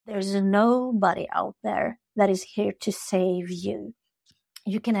There's nobody out there that is here to save you.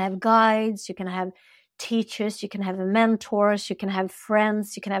 You can have guides, you can have teachers, you can have mentors, you can have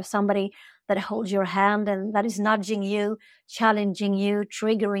friends, you can have somebody that holds your hand and that is nudging you, challenging you,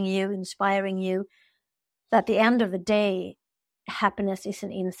 triggering you, inspiring you. At the end of the day, happiness is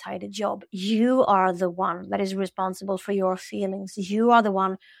an inside job. You are the one that is responsible for your feelings. You are the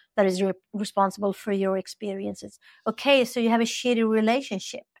one that is responsible for your experiences. Okay, so you have a shitty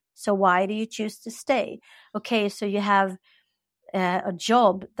relationship. So why do you choose to stay? Okay, so you have a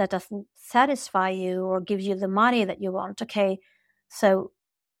job that doesn't satisfy you or give you the money that you want. Okay, so,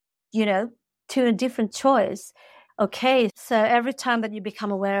 to a different choice. Okay, so every time that you become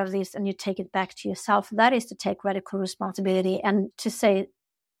aware of this and you take it back to yourself, that is to take radical responsibility and to say,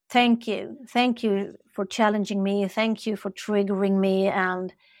 thank you for challenging me. Thank you for triggering me.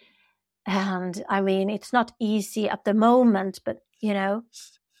 And I mean, it's not easy at the moment, but,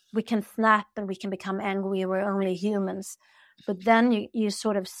 we can snap and we can become angry. We're only humans. But then you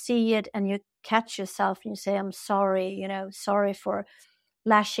sort of see it and you catch yourself and you say, I'm sorry, sorry for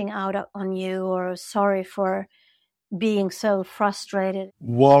lashing out on you, or sorry for being so frustrated.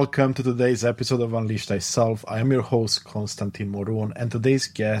 Welcome to today's episode of Unleash Thyself. I am your host, Konstantin Moron, and today's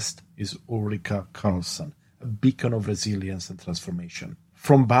guest is Ulrika Karllson, a beacon of resilience and transformation.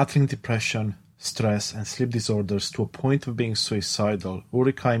 From battling depression, stress, and sleep disorders to a point of being suicidal,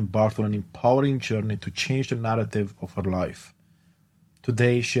 Ulrika embarked on an empowering journey to change the narrative of her life.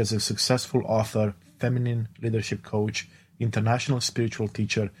 Today, she is a successful author, feminine leadership coach, international spiritual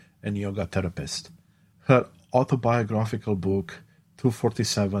teacher, and yoga therapist. Her autobiographical book,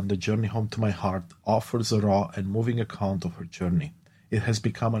 247, The Journey Home to My Heart, offers a raw and moving account of her journey. It has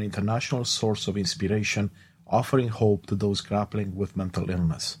become an international source of inspiration, offering hope to those grappling with mental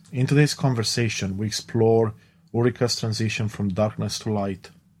illness. In today's conversation, we explore Ulrika's transition from darkness to light,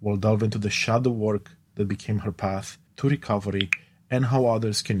 we'll delve into the shadow work that became her path to recovery, and how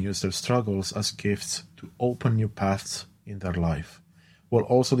others can use their struggles as gifts to open new paths in their life. We'll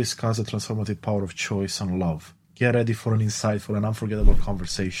also discuss the transformative power of choice and love. Get ready for an insightful and unforgettable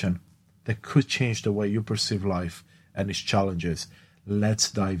conversation that could change the way you perceive life and its challenges. Let's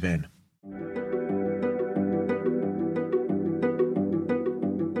dive in.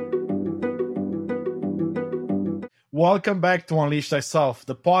 Welcome back to Unleash Thyself,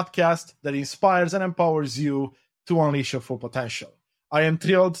 the podcast that inspires and empowers you to unleash your full potential. I am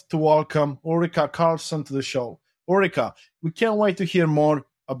thrilled to welcome Ulrika Karllson to the show. Ulrika, we can't wait to hear more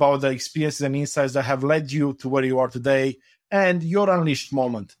about the experiences and insights that have led you to where you are today and your unleashed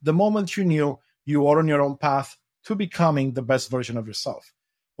moment, the moment you knew you were on your own path to becoming the best version of yourself.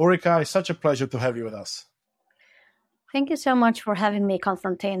 Ulrika, it's such a pleasure to have you with us. Thank you so much for having me,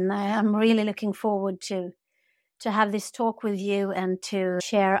 Konstantin. I'm really looking forward to have this talk with you and to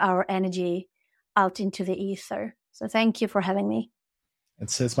share our energy out into the ether. So thank you for having me.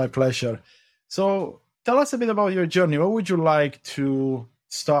 It's my pleasure. So tell us a bit about your journey. What would you like to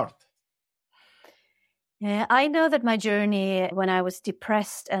start? I know that my journey when I was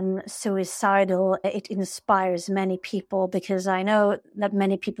depressed and suicidal, it inspires many people because I know that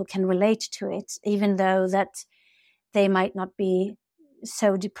many people can relate to it, even though that they might not be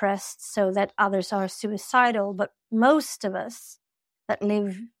so depressed so that others are suicidal. But most of us that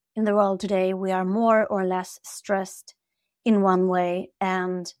live in the world today, we are more or less stressed in one way.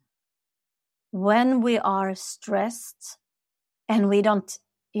 And when we are stressed and we don't,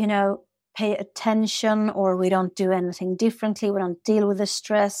 pay attention, or we don't do anything differently, we don't deal with the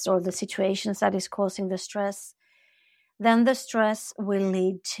stress or the situations that is causing the stress, then the stress will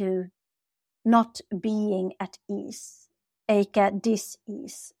lead to not being at ease, aka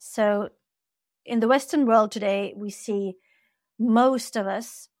dis-ease. So in the Western world today, we see most of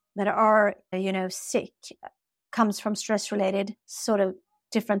us that are, sick comes from stress-related sort of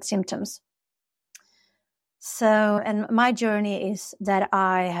different symptoms. So, and my journey is that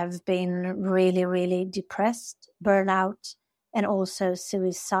I have been really, really depressed, burnout, and also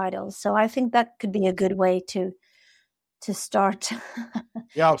suicidal. So I think that could be a good way to start.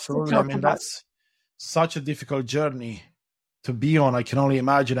 Yeah, absolutely. I mean, that's such a difficult journey to be on. I can only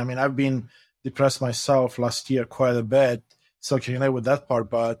imagine. I mean, I've been depressed myself last year quite a bit, so I can relate with that part.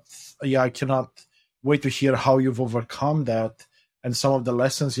 But yeah, I cannot wait to hear how you've overcome that and some of the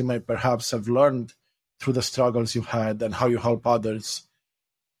lessons you may perhaps have learned through the struggles you had and how you help others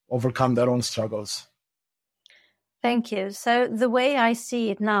overcome their own struggles. Thank you. So the way I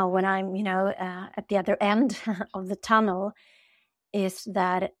see it now when I'm, at the other end of the tunnel is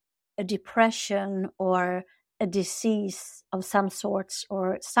that a depression or a disease of some sorts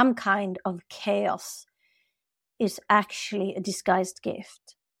or some kind of chaos is actually a disguised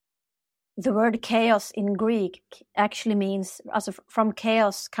gift. the word chaos in Greek actually means, also from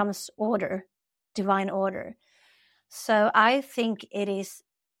chaos comes order, divine order. So I think it is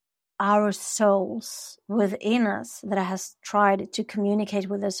our souls within us that has tried to communicate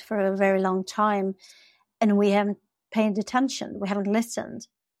with us for a very long time, and we haven't paid attention, we haven't listened.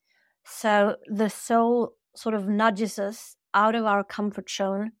 So the soul sort of nudges us out of our comfort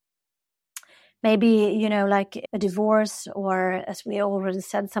zone. Maybe, like a divorce, or as we already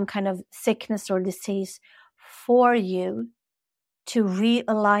said, some kind of sickness or disease, for you to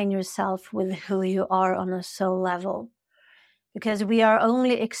realign yourself with who you are on a soul level. Because we are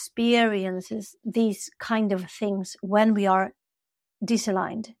only experiences these kind of things when we are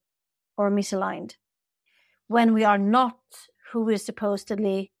disaligned or misaligned. When we are not who we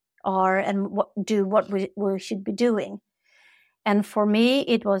supposedly are and what we should be doing. And for me,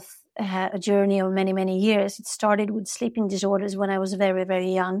 it was a journey of many, many years. It started with sleeping disorders when I was very,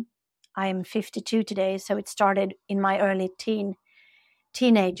 very young. I am 52 today, so it started in my early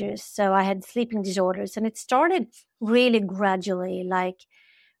teenagers. So I had sleeping disorders, and it started really gradually. Like,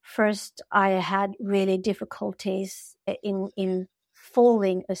 first I had really difficulties in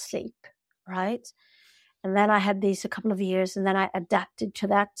falling asleep, right? And then I had these a couple of years, and then I adapted to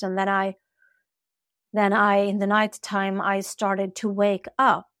that. And then I in the night time, I started to wake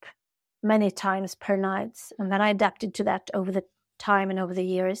up many times per night. And then I adapted to that over the time and over the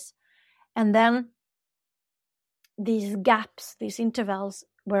years. And then these gaps, these intervals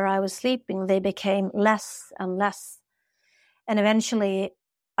where I was sleeping, they became less and less. And eventually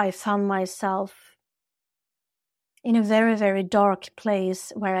I found myself in a very, very dark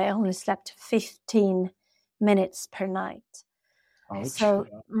place where I only slept 15 minutes per night. Ouch. So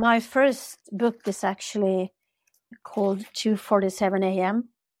my first book is actually called 2:47 a.m.,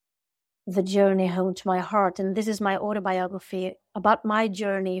 The Journey Home to My Heart. And this is my autobiography about my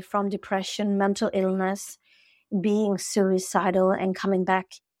journey from depression, mental illness, being suicidal, and coming back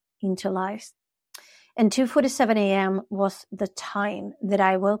into life. And 2:47 a.m. was the time that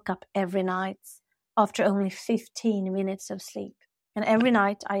I woke up every night after only 15 minutes of sleep. And every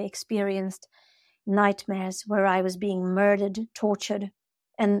night I experienced nightmares where I was being murdered, tortured,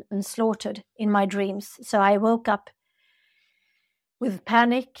 and slaughtered in my dreams. So I woke up with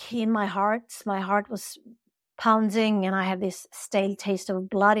panic in my heart. My heart was pounding, and I had this stale taste of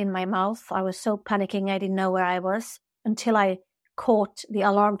blood in my mouth. I was so panicking, I didn't know where I was until I caught the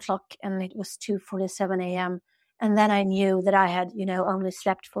alarm clock, and it was 2:47 a.m. And then I knew that I had, only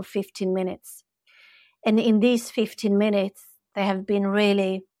slept for 15 minutes. And in these 15 minutes, they have been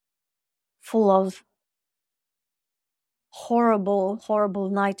really full of horrible,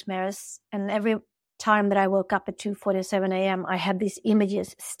 horrible nightmares. And every time that I woke up at 2:47 a.m., I had these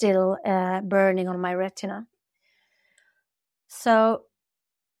images still burning on my retina. So,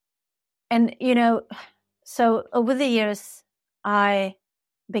 and, so over the years, I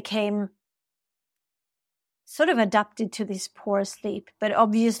became sort of adapted to this poor sleep, but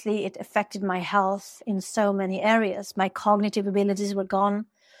obviously it affected my health in so many areas. My cognitive abilities were gone.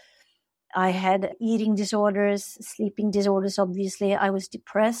 I had eating disorders, sleeping disorders, obviously. I was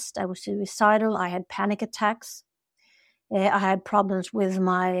depressed. I was suicidal. I had panic attacks. I had problems with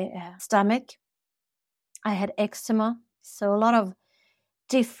my stomach. I had eczema. So a lot of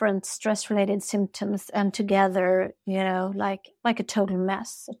different stress-related symptoms, and together, like a total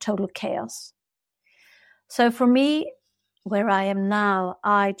mess, a total chaos. So for me, where I am now,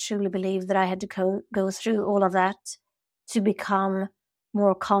 I truly believe that I had to go through all of that to become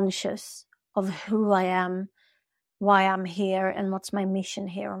more conscious of who I am, why I'm here, and what's my mission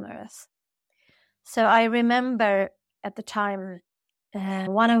here on earth. So I remember at the time,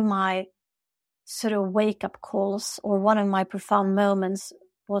 one of my sort of wake-up calls, or one of my profound moments,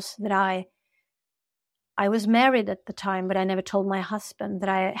 was that I was married at the time, but I never told my husband that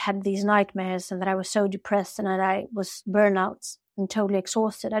I had these nightmares and that I was so depressed and that I was burnout and totally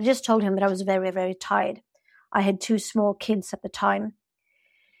exhausted. I just told him that I was very, very tired. I had 2 small kids at the time.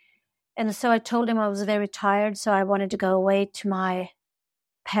 And so I told him I was very tired, so I wanted to go away to my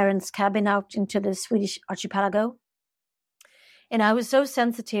parents' cabin out into the Swedish archipelago. And I was so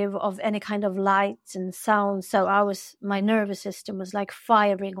sensitive of any kind of lights and sound, so my nervous system was like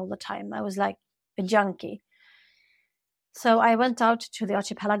firing all the time. I was like a junkie. So I went out to the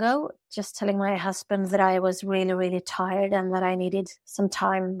archipelago, just telling my husband that I was really, really tired and that I needed some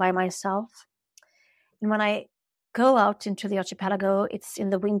time by myself. And when I go out into the archipelago, it's in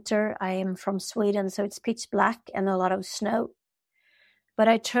the winter. I am from Sweden, so it's pitch black and a lot of snow. But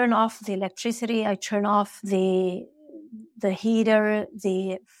I turn off the electricity, I turn off the heater,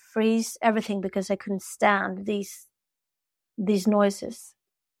 the freeze, everything, because I couldn't stand these noises.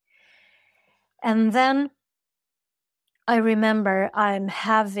 And then I remember I'm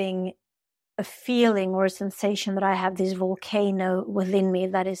having a feeling or a sensation that I have this volcano within me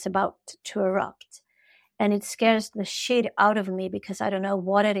that is about to erupt. And it scares the shit out of me because I don't know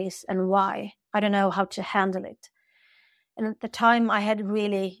what it is and why. I don't know how to handle it. And at the time I had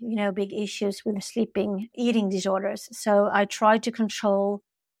really, big issues with eating disorders. So I tried to control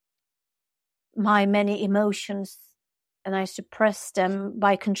my many emotions and I suppressed them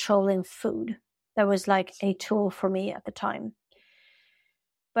by controlling food. That was like a tool for me at the time.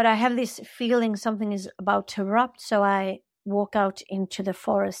 But I have this feeling something is about to erupt. So I walk out into the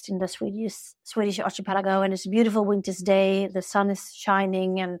forest in the Swedish archipelago, and it's a beautiful winter's day. The sun is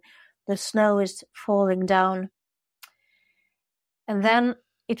shining and the snow is falling down. And then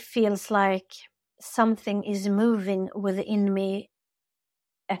it feels like something is moving within me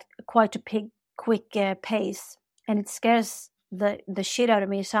at quite a quick pace. And it scares the shit out of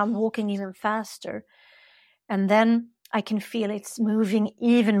me. So I'm walking even faster. And then I can feel it's moving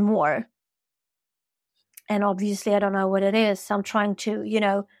even more. And obviously I don't know what it is. I'm trying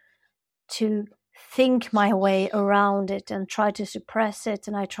to, to think my way around it and try to suppress it.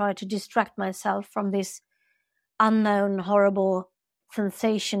 And I try to distract myself from this unknown, horrible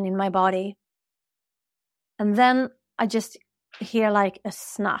sensation in my body. And then I just hear like a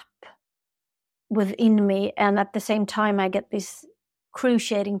snap within me. And at the same time, I get this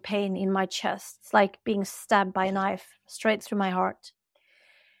cruciating pain in my chest. It's like being stabbed by a knife straight through my heart.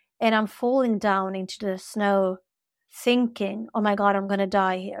 And I'm falling down into the snow thinking, oh my God, I'm going to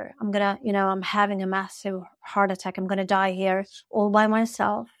die here. I'm having a massive heart attack. I'm going to die here all by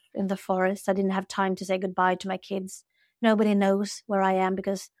myself in the forest. I didn't have time to say goodbye to my kids. Nobody knows where I am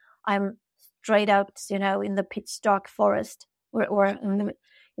because I'm straight out, in the pitch dark forest or in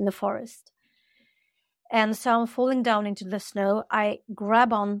the forest. And so I'm falling down into the snow. I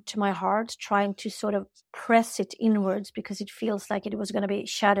grab on to my heart, trying to sort of press it inwards because it feels like it was going to be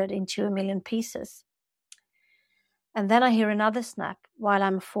shattered into a million pieces. And then I hear another snap while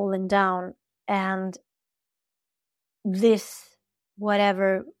I'm falling down. And this,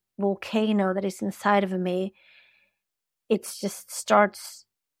 whatever volcano that is inside of me, it just starts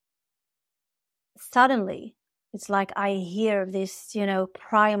suddenly. It's like I hear this,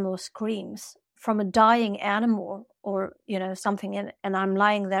 primal screams from a dying animal or, something. And I'm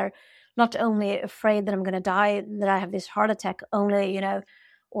lying there, not only afraid that I'm going to die, that I have this heart attack, only,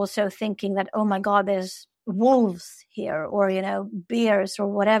 also thinking that, oh my God, there's wolves here or, bears or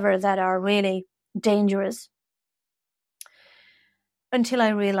whatever that are really dangerous. Until I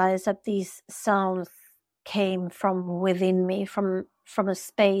realized that these sounds came from within me, from a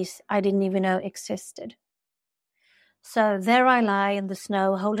space I didn't even know existed. So there I lie in the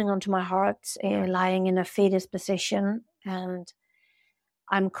snow, holding onto my heart, lying in a fetus position, and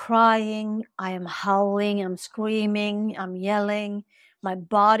I'm crying, I am howling, I'm screaming, I'm yelling, my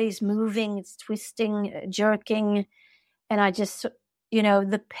body's moving, it's twisting, jerking, and I just,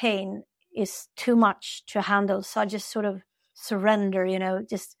 the pain is too much to handle, so I just sort of surrender,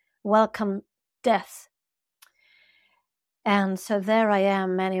 just welcome death. And so there I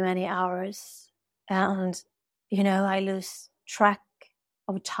am many, many hours, and I lose track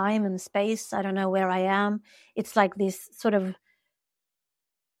of time and space. I don't know where I am. It's like this sort of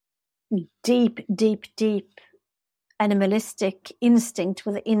deep, deep, deep animalistic instinct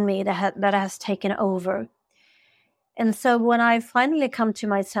within me that has taken over. And so when I finally come to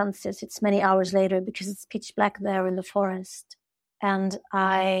my senses, it's many hours later because it's pitch black there in the forest. And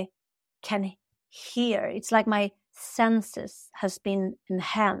I can hear, it's like my senses has been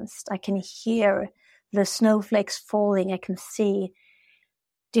enhanced. I can hear the snowflakes falling. I can see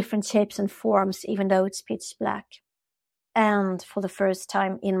different shapes and forms, even though it's pitch black. And for the first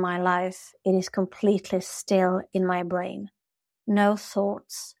time in my life, it is completely still in my brain. No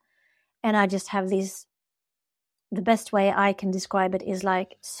thoughts. And I just have these, the best way I can describe it is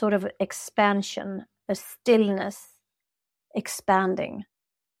like sort of expansion, a stillness expanding.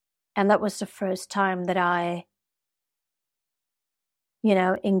 And that was the first time that I,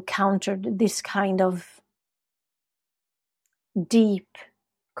 encountered this kind of deep,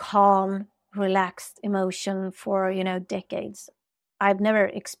 calm, relaxed emotion for, decades. I've never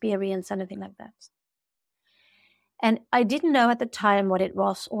experienced anything like that. And I didn't know at the time what it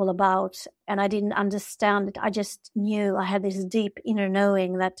was all about, and I didn't understand it. I just knew, I had this deep inner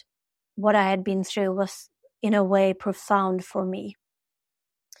knowing that what I had been through was in a way profound for me.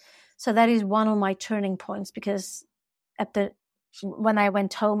 So that is one of my turning points, because when I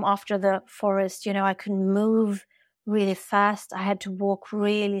went home after the forest, I couldn't move really fast. I had to walk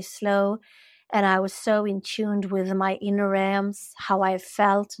really slow. And I was so in tune with my inner realms, how I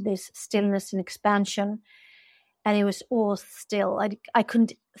felt this stillness and expansion. And it was all still. I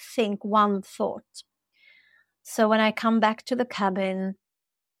couldn't think one thought. So when I come back to the cabin,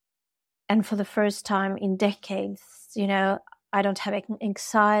 and for the first time in decades, I don't have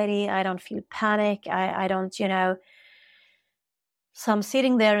anxiety. I don't feel panic. I don't, So I'm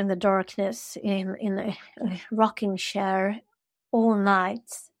sitting there in the darkness in a rocking chair all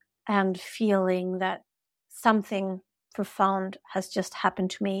night and feeling that something profound has just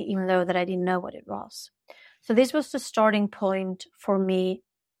happened to me, even though that I didn't know what it was. So this was the starting point for me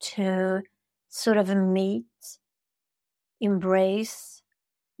to sort of meet, embrace,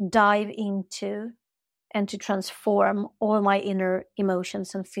 dive into, and to transform all my inner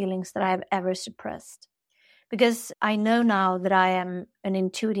emotions and feelings that I have ever suppressed. Because I know now that I am an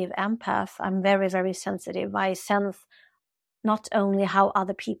intuitive empath. I'm very, very sensitive. I sense not only how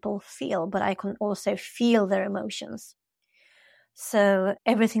other people feel, but I can also feel their emotions. So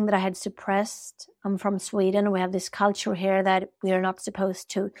everything that I had suppressed, I'm from Sweden. We have this culture here that we are not supposed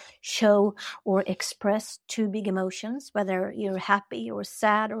to show or express too big emotions, whether you're happy or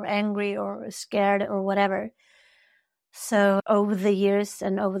sad or angry or scared or whatever. So over the years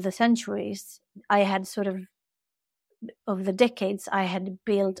and over the centuries, I had over the decades, I had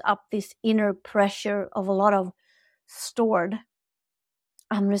built up this inner pressure of a lot of stored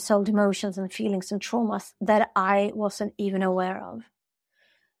unresolved emotions and feelings and traumas that I wasn't even aware of.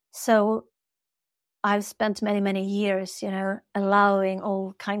 So I've spent many, many years, allowing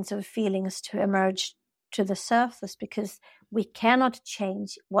all kinds of feelings to emerge to the surface, because we cannot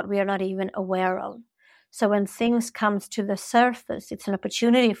change what we are not even aware of. So when things come to the surface, it's an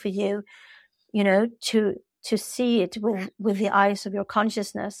opportunity for you, to see it with the eyes of your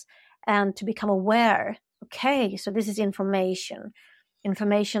consciousness and to become aware. Okay, so this is information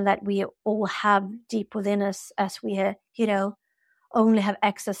that we all have deep within us, as we, only have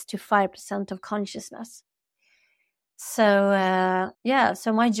access to 5% of consciousness. So,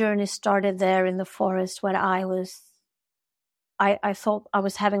 so my journey started there in the forest where I thought I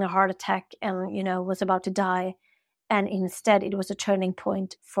was having a heart attack and, was about to die. And instead it was a turning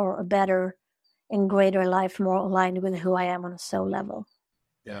point for a better and greater life, more aligned with who I am on a soul level.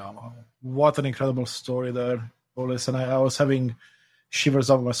 Yeah, what an incredible story there, Olis. And I was having shivers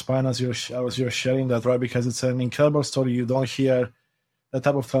up my spine as you're sharing that, right? Because it's an incredible story. You don't hear that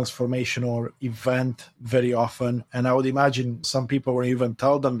type of transformation or event very often. And I would imagine some people, when you even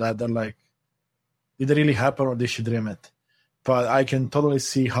tell them that, they're like, did it really happen or did she dream it? But I can totally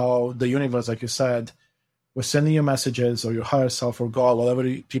see how the universe, like you said, was sending you messages, or your higher self or God, whatever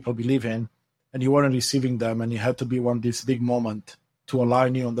people believe in, and you weren't receiving them, and you had to be this big moment to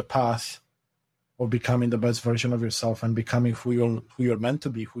align you on the path of becoming the best version of yourself and becoming who you're meant to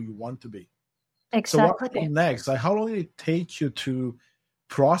be, who you want to be. Exactly. So what happened next? Like, how long did it take you to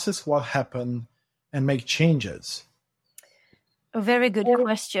process what happened and make changes? A very good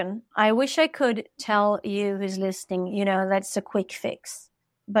question. I wish I could tell you who's listening, that's a quick fix.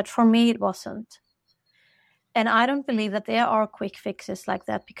 But for me, it wasn't. And I don't believe that there are quick fixes like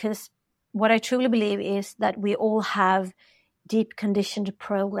that, because what I truly believe is that we all have deep conditioned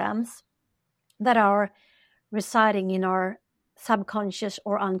programs that are residing in our subconscious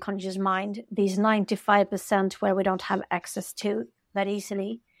or unconscious mind, these 95% where we don't have access to that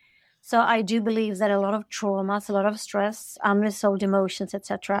easily. So I do believe that a lot of traumas, a lot of stress, unresolved emotions,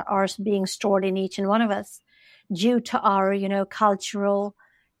 etc., are being stored in each and one of us due to our, cultural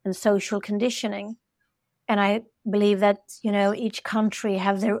and social conditioning. And I believe that, each country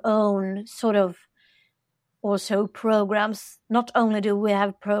have their own sort of also programs. Not only do we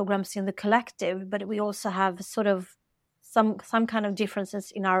have programs in the collective, but we also have sort of some kind of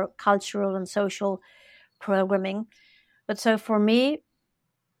differences in our cultural and social programming. But so for me,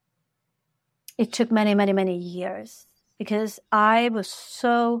 it took many, many, many years, because I was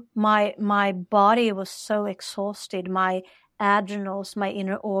my body was so exhausted. My adrenals, my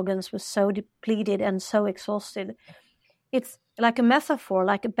inner organs were so depleted and so exhausted. It's like a metaphor,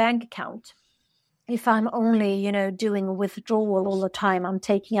 like a bank account. If I'm only, doing withdrawal all the time, I'm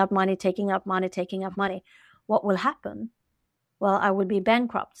taking out money, what will happen? Well, I would be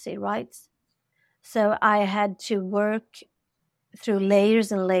bankruptcy, right? So I had to work through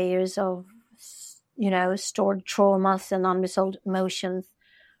layers and layers of, stored traumas and unresolved emotions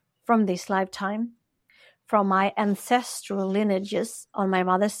from this lifetime, from my ancestral lineages on my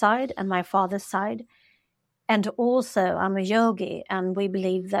mother's side and my father's side. And also, I'm a yogi, and we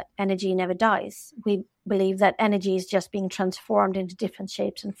believe that energy never dies. We believe that energy is just being transformed into different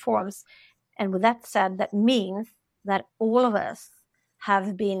shapes and forms. And with that said, that means that all of us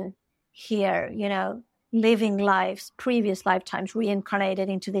have been here, living lives, previous lifetimes, reincarnated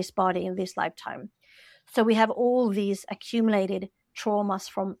into this body in this lifetime. So we have all these accumulated traumas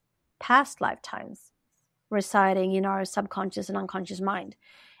from past lifetimes residing in our subconscious and unconscious mind.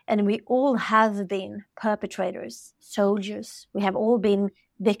 And we all have been perpetrators, soldiers. We have all been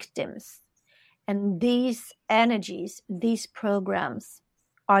victims. And these energies, these programs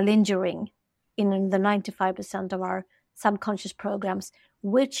are lingering in the 95% of our subconscious programs,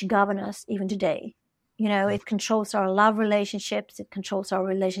 which govern us even today. It controls our love relationships. It controls our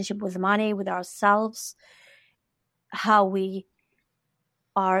relationship with money, with ourselves, how we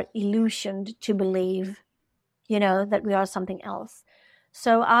are illusioned to believe, that we are something else.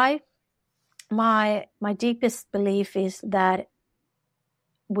 So my deepest belief is that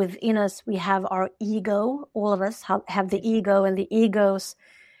within us, we have our ego. All of us have the ego, and the ego's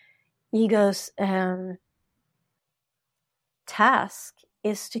task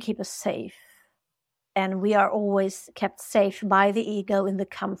is to keep us safe. And we are always kept safe by the ego in the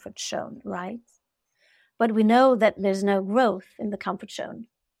comfort zone, right? But we know that there's no growth in the comfort zone.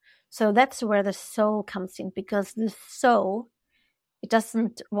 So that's where the soul comes in, because the soul, it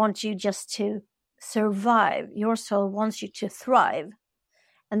doesn't want you just to survive. Your soul wants you to thrive.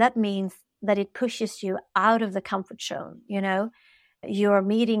 And that means that it pushes you out of the comfort zone, You're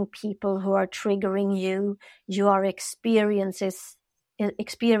meeting people who are triggering you. You are experiencing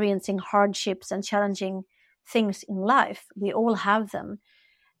hardships and challenging things in life. We all have them.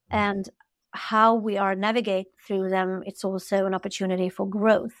 And how we are navigate through them, it's also an opportunity for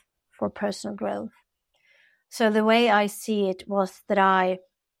growth, for personal growth. So the way I see it was that I'm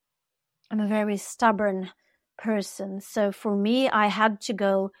a very stubborn person. So for me, I had to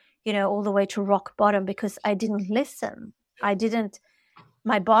go, all the way to rock bottom, because I didn't listen.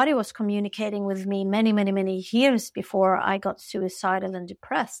 My body was communicating with me many, many, many years before I got suicidal and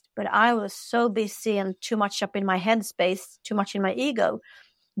depressed. But I was so busy and too much up in my headspace, too much in my ego,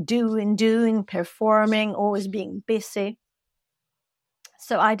 doing, performing, always being busy.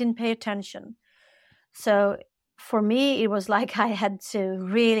 So I didn't pay attention. So for me, it was like I had to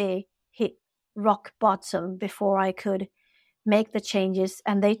really hit rock bottom before I could make the changes.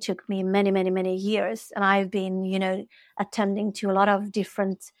 And they took me many, many, many years. And I've been, attending to a lot of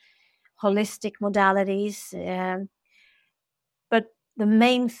different holistic modalities. But the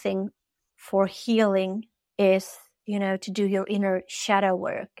main thing for healing is, to do your inner shadow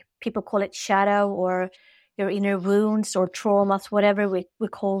work. People call it shadow, or your inner wounds or traumas, whatever we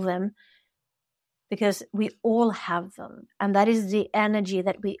call them, because we all have them. And that is the energy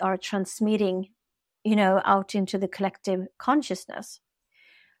that we are transmitting, out into the collective consciousness.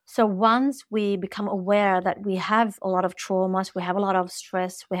 So once we become aware that we have a lot of traumas, we have a lot of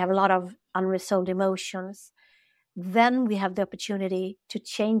stress, we have a lot of unresolved emotions, then we have the opportunity to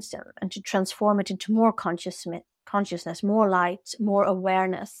change them and to transform it into more consciousness, more light, more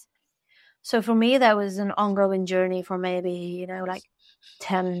awareness. So for me, that was an ongoing journey for maybe, like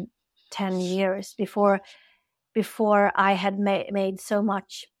 10 years before I had made so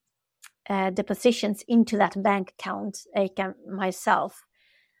much depositions into that bank account myself,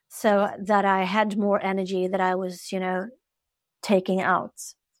 so that I had more energy that I was, taking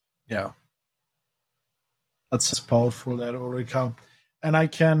out. Yeah. That's powerful there, Ulrika. And I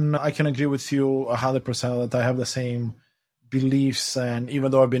can agree with you 100% that I have the same beliefs. And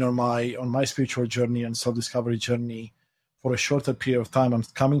even though I've been on my spiritual journey and self-discovery journey for a shorter period of time, I'm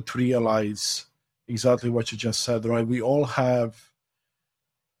coming to realize exactly what you just said, right? We all have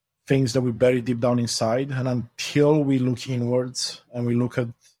things that we bury deep down inside. And until we look inwards and we look at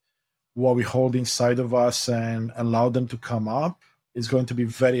what we hold inside of us and allow them to come up, it's going to be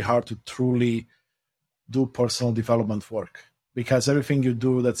very hard to truly do personal development work. Because everything you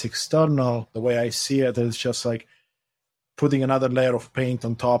do that's external, the way I see it, is just like putting another layer of paint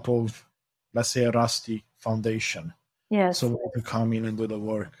on top of, let's say, a rusty foundation. Yes. So we can come in and do the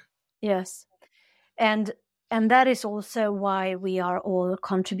work. Yes. And that is also why we are all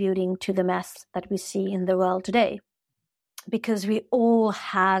contributing to the mess that we see in the world today. Because we all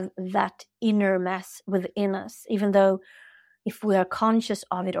have that inner mess within us, even though if we are conscious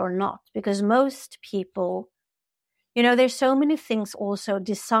of it or not. Because most people, there's so many things also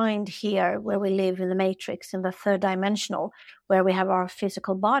designed here where we live in the matrix, in the third dimensional, where we have our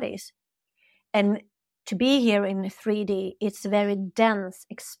physical bodies. And to be here in 3D, it's a very dense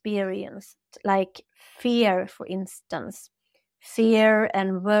experience, like fear, for instance. Fear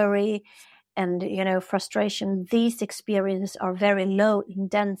and worry and, frustration, these experiences are very low in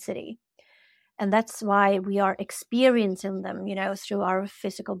density. And that's why we are experiencing them, through our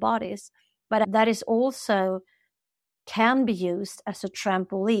physical bodies. But that is also can be used as a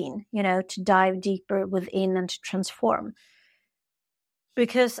trampoline, to dive deeper within and to transform.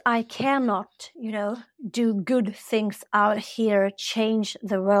 Because I cannot, do good things out here, change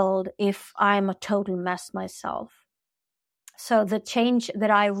the world, if I'm a total mess myself. So the change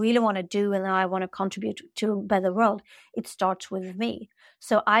that I really want to do and I want to contribute to a better world, it starts with me.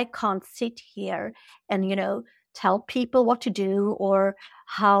 So I can't sit here and, tell people what to do or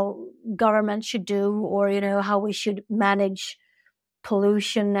how government should do or, how we should manage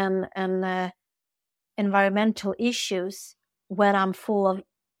pollution and environmental issues when I'm full of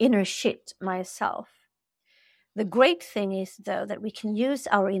inner shit myself. The great thing is, though, that we can use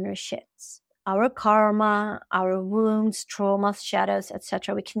our inner shits, our karma, our wounds, traumas, shadows,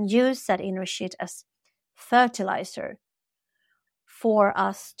 etc. We can use that inner shit as fertilizer for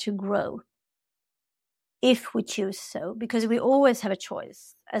us to grow, if we choose so, because we always have a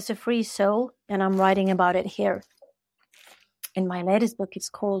choice. As a free soul, and I'm writing about it here in my latest book, it's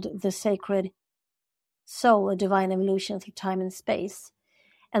called The Sacred Soul, A Divine Evolution Through Time and Space.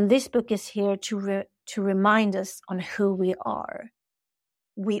 And this book is here to remind us on who we are.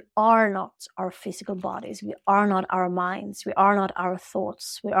 We are not our physical bodies. We are not our minds. We are not our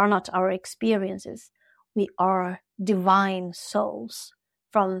thoughts. We are not our experiences. We are divine souls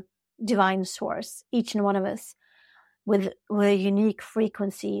from divine source, each and one of us with a unique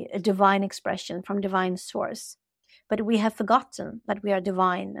frequency, a divine expression from divine source. But we have forgotten that we are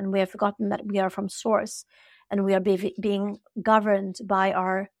divine, and we have forgotten that we are from source, and we are being governed by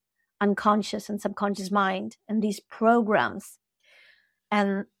our unconscious and subconscious mind and these programs.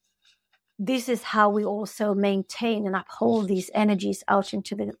 And this is how we also maintain and uphold these energies out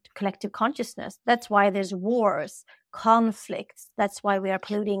into the collective consciousness. That's why there's wars, conflicts. That's why we are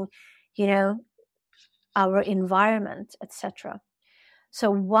polluting, our environment, etc. So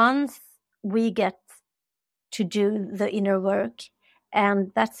once we get to do the inner work,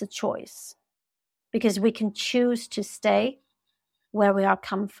 and that's a choice, because we can choose to stay where we are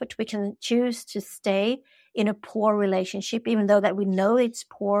comfort. We can choose to stay in a poor relationship, even though that we know it's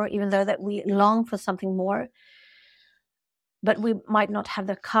poor, even though that we long for something more. But we might not have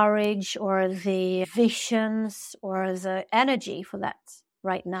the courage or the visions or the energy for that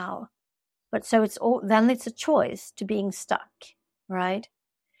right now. But so then it's a choice to being stuck, right?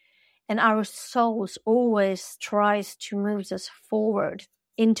 And our souls always tries to move us forward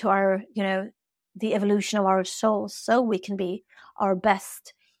into our, the evolution of our souls, so we can be our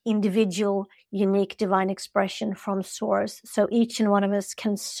best individual, unique, divine expression from source. So each and one of us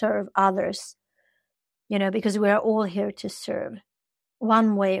can serve others, because we are all here to serve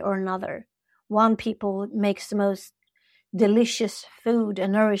one way or another. One people makes the most delicious food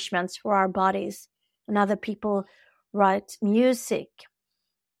and nourishments for our bodies, and other people write music.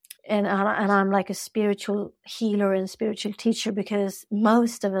 And I'm like a spiritual healer and spiritual teacher, because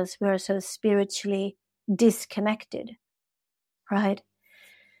most of us, we are so spiritually disconnected, right?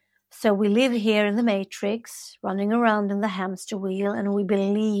 So we live here in the matrix, running around in the hamster wheel, and we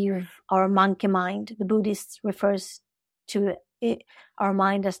believe our monkey mind. The Buddhist refers to our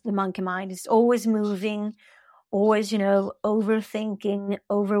mind as the monkey mind. It's always moving, always, overthinking,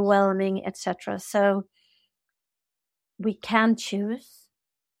 overwhelming, etc. So we can choose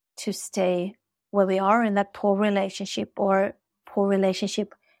to stay where we are in that poor relationship, or poor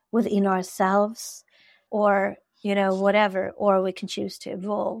relationship within ourselves, or, whatever, or we can choose to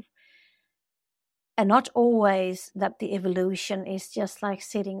evolve. And not always that the evolution is just like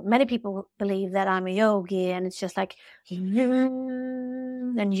sitting. Many people believe that I'm a yogi and it's just like,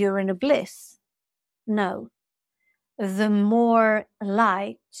 and you're in a bliss. No. The more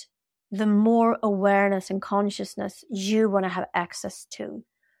light, the more awareness and consciousness you want to have access to,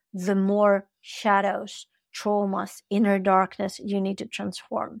 the more shadows, traumas, inner darkness you need to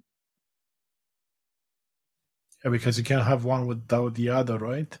transform. Yeah, because you can't have one without the other,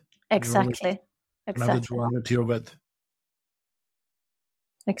 right? Exactly. Another duality of it.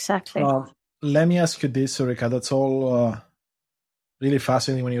 Exactly. Let me ask you this, Ulrika. That's all really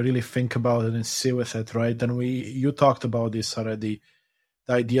fascinating when you really think about it and sit with it, right? And you talked about this already.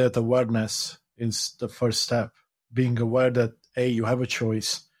 The idea that awareness is the first step. Being aware that A, you have a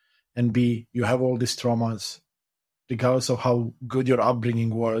choice, and B, you have all these traumas, regardless of how good your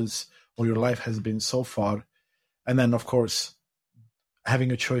upbringing was or your life has been so far. And then, of course,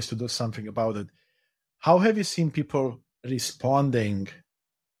 having a choice to do something about it. How have you seen people responding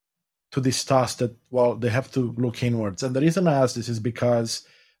to this task that, well, they have to look inwards? And the reason I ask this is because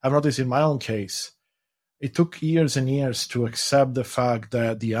I've noticed in my own case, it took years and years to accept the fact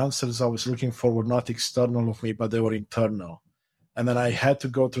that the answers I was looking for were not external of me, but they were internal. And then I had to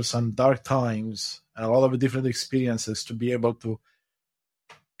go through some dark times and a lot of different experiences to be able to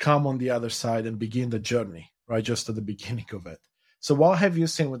come on the other side and begin the journey, right? Just at the beginning of it. So what have you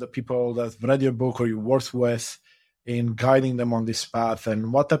seen with the people that have read your book or you worked with in guiding them on this path,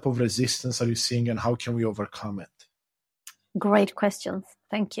 and what type of resistance are you seeing and how can we overcome it? Great questions.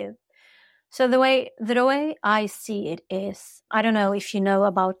 Thank you. So the way I see it is, I don't know if you know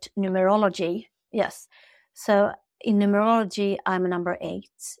about numerology. Yes. So in numerology, I'm a number 8,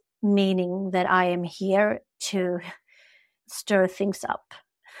 meaning that I am here to stir things up,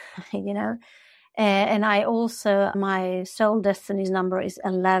 you know. And I also, my soul destiny's number is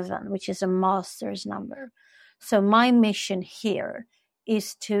 11, which is a master's number. So my mission here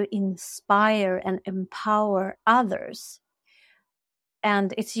is to inspire and empower others.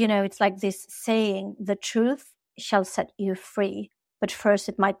 And it's, you know, it's like this saying, the truth shall set you free, but first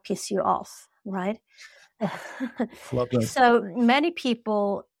it might piss you off, right? So many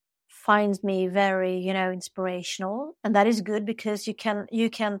people find me very, you know, inspirational, and that is good because you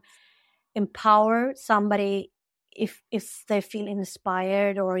can empower somebody if they feel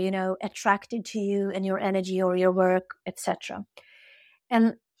inspired or, you know, attracted to you and your energy or your work, etc.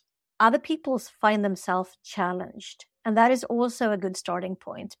 And other people find themselves challenged. And that is also a good starting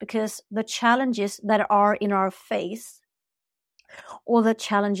point, because the challenges that are in our face, all the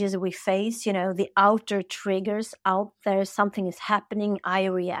challenges we face, you know, the outer triggers out there, something is happening, I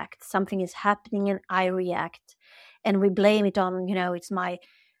react. Something is happening and I react. And we blame it on, you know, it's my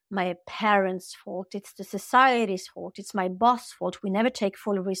parents' fault, it's the society's fault, it's my boss' fault. We never take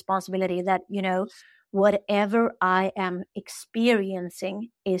full responsibility that, you know, whatever I am experiencing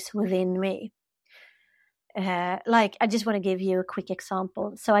is within me. Like, I just want to give you a quick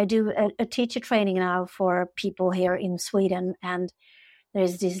example. So I do a teacher training now for people here in Sweden, and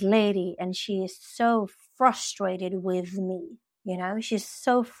there's this lady, and she is so frustrated with me. You know, she's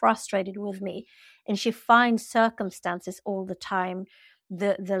so frustrated with me, and she finds circumstances all the time.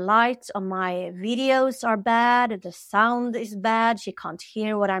 The lights on my videos are bad. The sound is bad. She can't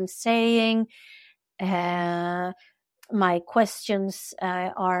hear what I'm saying. My questions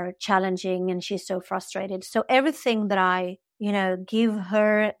are challenging, and she's so frustrated. So everything that I, you know, give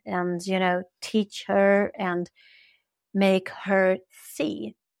her and, you know, teach her and make her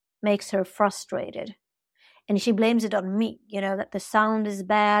see makes her frustrated. And she blames it on me, you know, that the sound is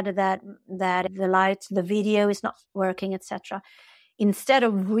bad, that the lights, the video is not working, etc. Instead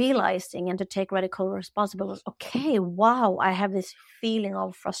of realizing and to take radical responsibility, okay, wow, I have this feeling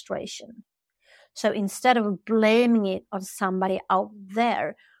of frustration. So instead of blaming it on somebody out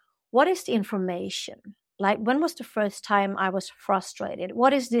there, what is the information? Like, when was the first time I was frustrated?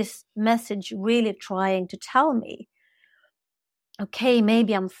 What is this message really trying to tell me? Okay,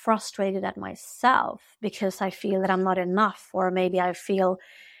 maybe I'm frustrated at myself because I feel that I'm not enough, or maybe I feel,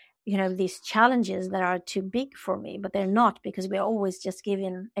 you know, these challenges that are too big for me, but they're not, because we're always just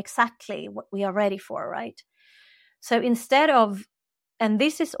given exactly what we are ready for, right? So instead of, and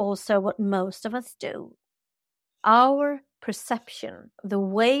this is also what most of us do, our perception, the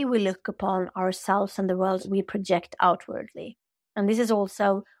way we look upon ourselves and the world, we project outwardly. And this is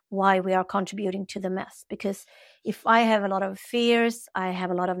also why we are contributing to the mess. Because if I have a lot of fears, I have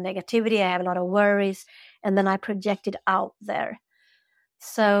a lot of negativity, I have a lot of worries, and then I project it out there.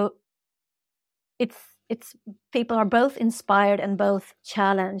 So it's people are both inspired and both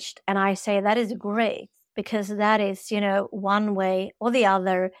challenged. And I say that is great, because that is, you know, one way or the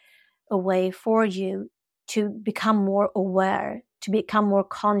other, a way for you to become more aware, to become more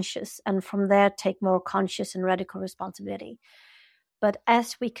conscious, and from there take more conscious and radical responsibility. But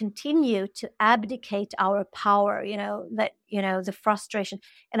as we continue to abdicate our power, you know, that, you know, the frustration,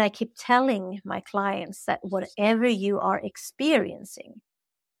 and I keep telling my clients that whatever you are experiencing,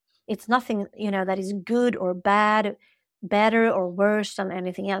 it's nothing, you know, that is good or bad, better or worse than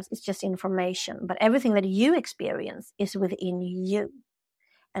anything else. It's just information. But everything that you experience is within you.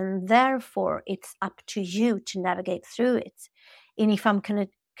 And therefore, it's up to you to navigate through it. And if I'm going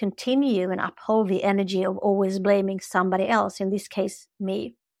to continue and uphold the energy of always blaming somebody else, in this case,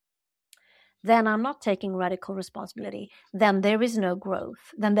 me, then I'm not taking radical responsibility. Then there is no growth.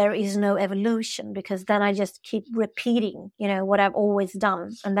 Then there is no evolution, because then I just keep repeating, you know, what I've always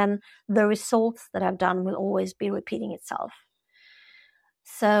done. And then the results that I've done will always be repeating itself.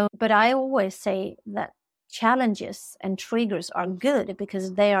 So, but I always say that challenges and triggers are good,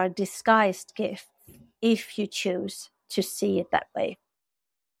 because they are disguised gifts if you choose to see it that way.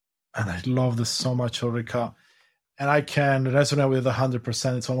 And I love this so much, Ulrika. And I can resonate with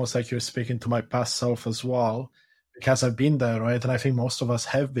 100%. It's almost like you're speaking to my past self as well, because I've been there, right? And I think most of us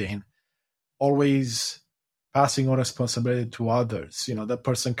have been always passing on responsibility to others. That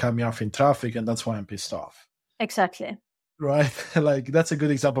person cut me off in traffic and that's why I'm pissed off. Exactly. Right? Like, that's a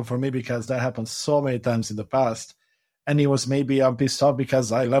good example for me because that happened so many times in the past. And it was maybe I'm pissed off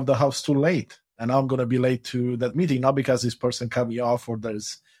because I left the house too late and now I'm going to be late to that meeting, not because this person cut me off or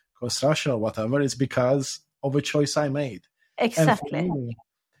there's construction or whatever. It's because of a choice I made. Exactly. And for me,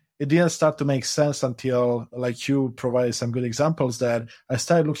 it didn't start to make sense until, like you provided some good examples, that I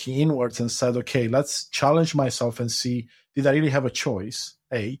started looking inwards and said, okay, let's challenge myself and see, did I really have a choice,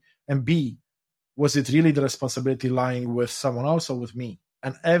 A? And B, was it really the responsibility lying with someone else or with me?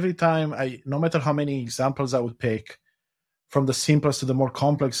 And every time no matter how many examples I would pick, from the simplest to the more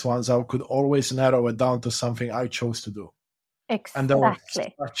complex ones, I could always narrow it down to something I chose to do. Exactly. And that was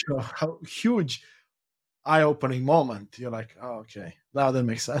such a huge eye-opening moment. You're like, oh, okay, now that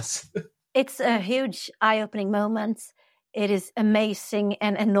makes sense. It's a huge eye-opening moment. It is amazing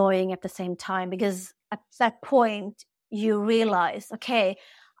and annoying at the same time, because at that point you realize, okay,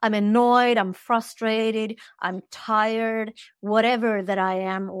 I'm annoyed, I'm frustrated, I'm tired, whatever that I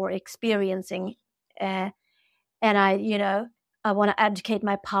am or experiencing. And I want to advocate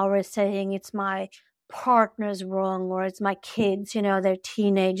my power, saying it's my partner's wrong or it's my kids, they're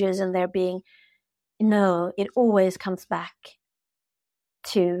teenagers and they're being, no, it always comes back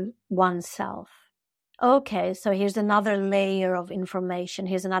to oneself. Okay, so here's another layer of information.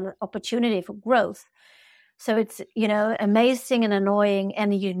 Here's another opportunity for growth. So it's, amazing and annoying.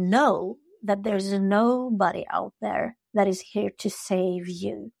 And that there's nobody out there that is here to save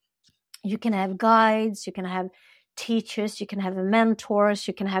you. You can have guides, you can have teachers, you can have mentors,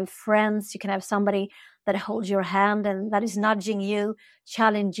 you can have friends, you can have somebody that holds your hand and that is nudging you,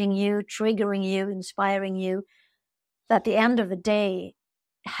 challenging you, triggering you, inspiring you. But at the end of the day,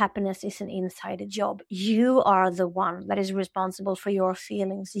 happiness is an inside job. You are the one that is responsible for your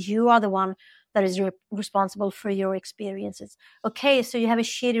feelings. You are the one that is responsible for your experiences. Okay, so you have a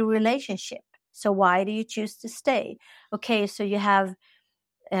shitty relationship. So why do you choose to stay? Okay, so you have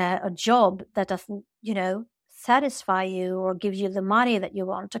a job that doesn't, satisfy you or give you the money that you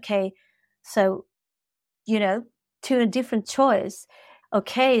want. Okay, so, to a different choice.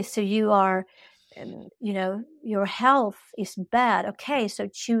 Okay, so you are, your health is bad. Okay, so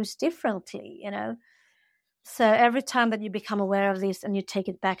choose differently, So every time that you become aware of this and you take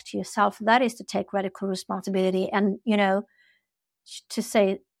it back to yourself, that is to take radical responsibility and, to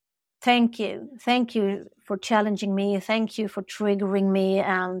say, thank you for challenging me. Thank you for triggering me.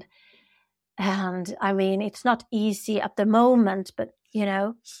 And I mean, it's not easy at the moment, but,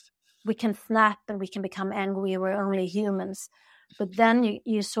 we can snap and we can become angry. We're only humans. But then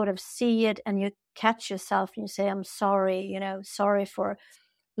you sort of see it and you catch yourself and you say, I'm sorry, sorry for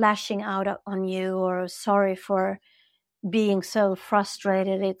lashing out on you, or sorry for being so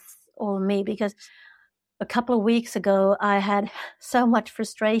frustrated. It's all me. Because a couple of weeks ago, I had so much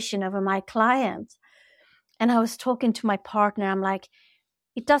frustration over my client. And I was talking to my partner. I'm like,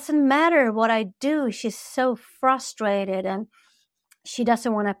 it doesn't matter what I do. She's so frustrated and she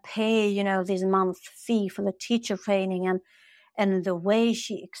doesn't want to pay, this month fee for the teacher training. And the way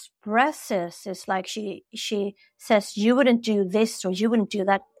she expresses is like she says, you wouldn't do this or you wouldn't do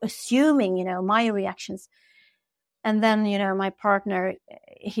that, assuming, my reactions. And then, my partner,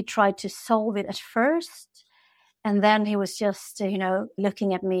 he tried to solve it at first. And then he was just,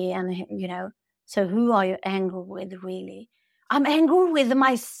 looking at me and, so who are you angry with, really? I'm angry with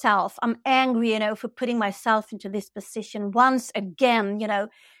myself. I'm angry, for putting myself into this position once again,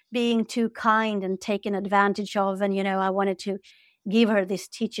 being too kind and taken advantage of. And, I wanted to give her this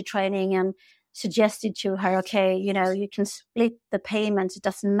teacher training and suggested to her, okay, you can split the payments. It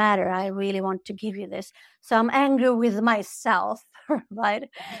doesn't matter. I really want to give you this. So I'm angry with myself, right?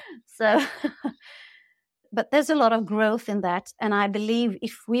 So, but there's a lot of growth in that. And I believe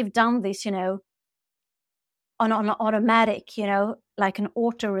if we've done this, on automatic, like an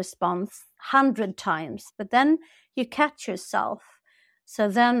auto response 100 times, but then you catch yourself. So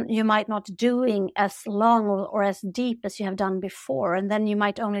then you might not doing as long or as deep as you have done before. And then you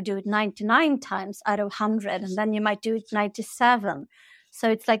might only do it 99 times out of 100. And then you might do it 97. So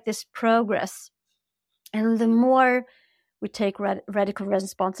it's like this progress. And the more we take radical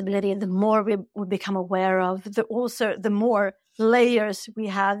responsibility, the more we become aware of, the more layers we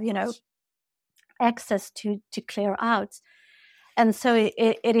have, access to clear out. And so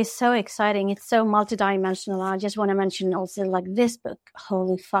it is so exciting. It's so multidimensional. I just want to mention also like this book,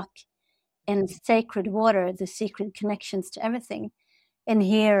 Holy Fuck, and Sacred Water, The Secret Connections to Everything. And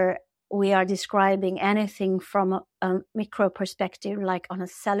here we are describing anything from a micro perspective, like on a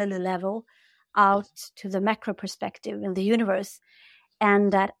cellular level, out to the macro perspective in the universe.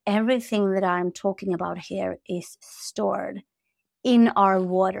 and that everything that I'm talking about here is stored in our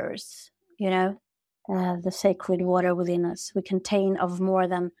waters, the sacred water within us. We contain of more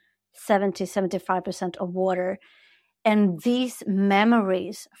than 75% of water. And these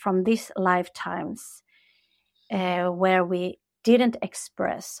memories from these lifetimes where we didn't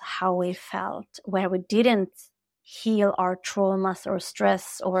express how we felt, where we didn't heal our traumas or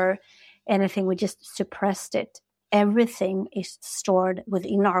stress or anything, we just suppressed it. Everything is stored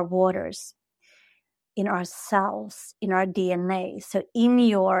within our waters, in our cells, in our DNA. So in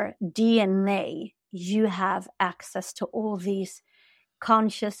your DNA, you have access to all these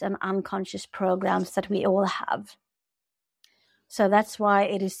conscious and unconscious programs that we all have. So that's why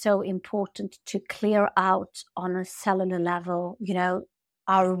it is so important to clear out on a cellular level,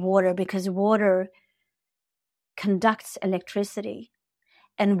 our water, because water conducts electricity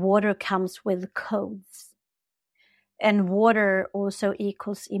and water comes with codes. And water also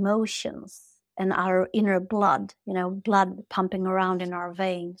equals emotions and our inner blood, blood pumping around in our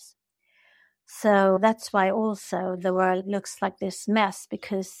veins. So that's why also the world looks like this mess,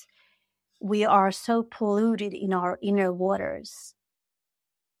 because we are so polluted in our inner waters.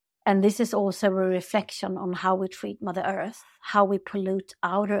 And this is also a reflection on how we treat Mother Earth, how we pollute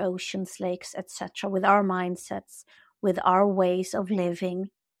outer oceans, lakes, etc., with our mindsets, with our ways of living,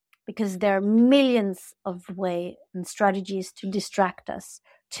 because there are millions of ways and strategies to distract us,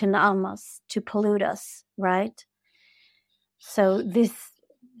 to numb us, to pollute us, right? So this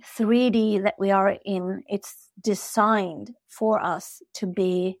 3D that we are in, it's designed for us to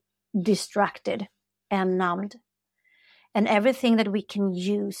be distracted and numbed. And everything that we can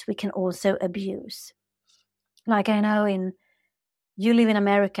use, we can also abuse. Like I know you live in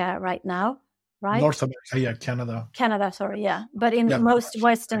America right now, right? North America, yeah, Canada. Canada, sorry, yeah. But in most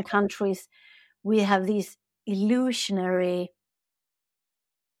Western countries, we have these illusionary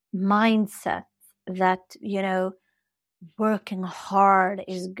mindset that, working hard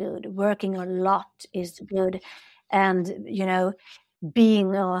is good, working a lot is good. And,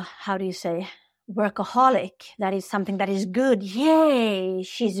 being, how do you say, workaholic, that is something that is good. Yay,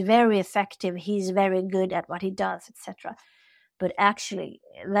 she's very effective, he's very good at what he does, etc. But actually,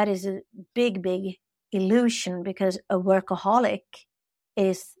 that is a big illusion, because a workaholic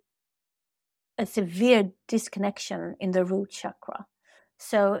is a severe disconnection in the root chakra.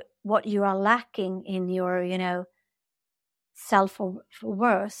 So what you are lacking in your,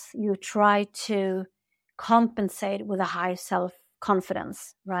 self-worth, you try to compensate with a high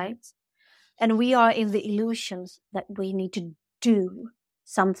self-confidence, right? And we are in the illusions that we need to do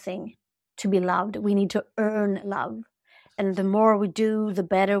something to be loved. We need to earn love. And the more we do, the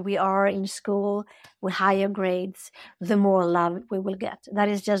better we are in school with higher grades, the more love we will get. That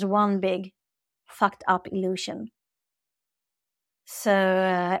is just one big fucked up illusion. So,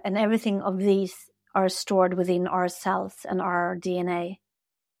 and everything of these are stored within our cells and our DNA.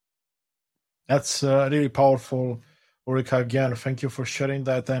 That's really powerful, Ulrika. Again, thank you for sharing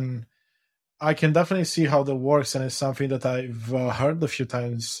that. And I can definitely see how that works, and it's something that I've heard a few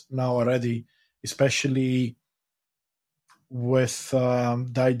times now already, especially with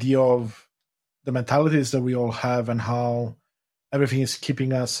the idea of the mentalities that we all have and how everything is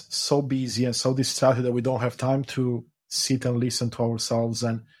keeping us so busy and so distracted that we don't have time to sit and listen to ourselves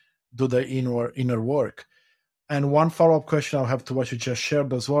and do the inner work. And one follow-up question I'll have to what you just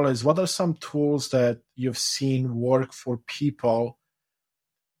shared as well is, what are some tools that you've seen work for people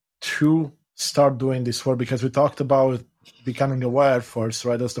to start doing this work? Because we talked about becoming aware first,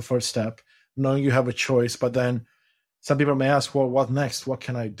 right? That's the first step, knowing you have a choice. But then some people may ask, well, what next? What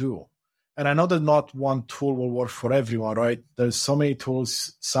can I do? And I know that not one tool will work for everyone, right? There's so many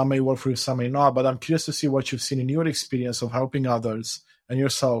tools. Some may work for you, some may not. But I'm curious to see what you've seen in your experience of helping others and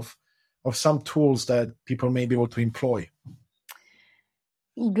yourself, of some tools that people may be able to employ.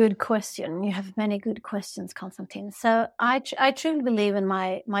 Good question. You have many good questions, Konstantin. So I truly believe in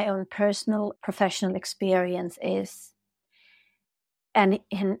my own personal professional experience is,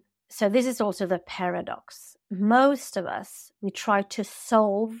 so this is also the paradox. Most of us, we try to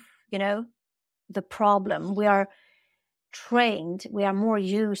solve, the problem. We are trained, we are more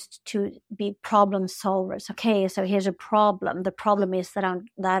used to be problem solvers. Okay, so here's a problem. The problem is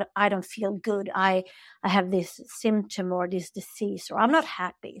that I don't feel good. I have this symptom or this disease, or I'm not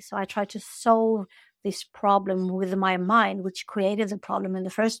happy. So I try to solve this problem with my mind, which created the problem in the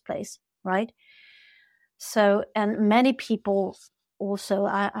first place, right? So, and many people also,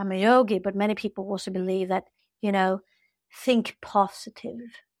 I'm a yogi, but many people also believe that, think positive,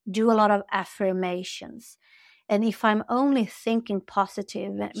 do a lot of affirmations. And if I'm only thinking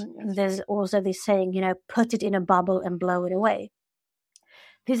positive, there's also this saying, put it in a bubble and blow it away.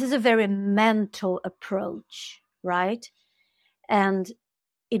 This is a very mental approach, right? And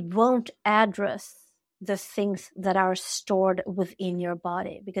it won't address the things that are stored within your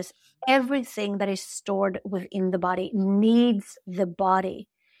body, because everything that is stored within the body needs the body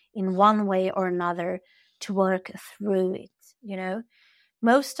in one way or another to work through it, you know.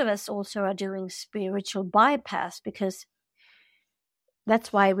 Most of us also are doing spiritual bypass, because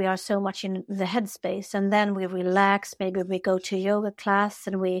that's why we are so much in the headspace. And then we relax. Maybe we go to yoga class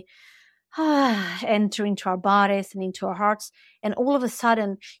and we enter into our bodies and into our hearts. And all of a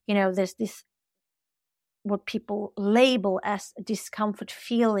sudden, you know, there's this, what people label as a discomfort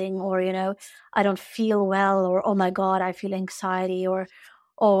feeling, or, you know, I don't feel well, or, oh my God, I feel anxiety, or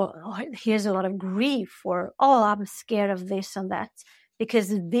here's a lot of grief, or, oh, I'm scared of this and that,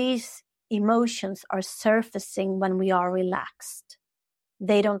 because these emotions are surfacing when we are relaxed.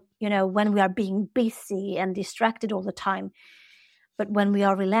 They don't, you know, when we are being busy and distracted all the time. But when we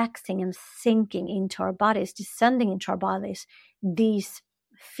are relaxing and sinking into our bodies, descending into our bodies, these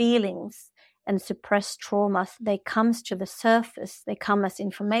feelings and suppressed traumas, they come to the surface, they come as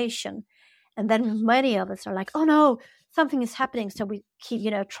information. And then many of us are like, oh no, something is happening. So we keep, you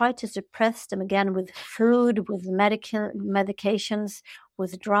know, try to suppress them again with food, with medications,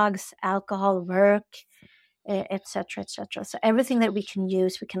 with drugs, alcohol, work, etc., etc. So everything that we can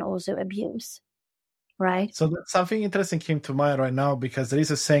use, we can also abuse, right? So that's something interesting came to mind right now, because there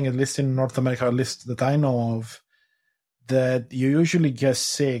is a saying, at least in North America, at least that I know of, that you usually get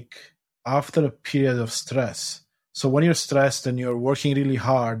sick after a period of stress. So when you're stressed and you're working really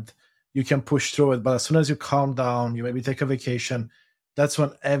hard, you can push through it. But as soon as you calm down, you maybe take a vacation, that's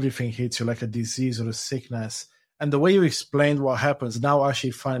when everything hits you, like a disease or a sickness. And the way you explained what happens now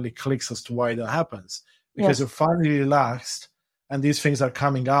actually finally clicks as to why that happens. Because you're finally relaxed and these things are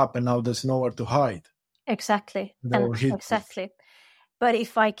coming up and now there's nowhere to hide. Exactly. Exactly. But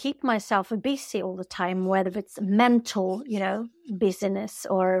if I keep myself busy all the time, whether it's mental, you know, busyness,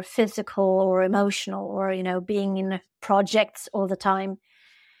 or physical or emotional, or, you know, being in projects all the time.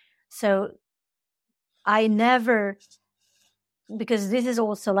 So I never, because this is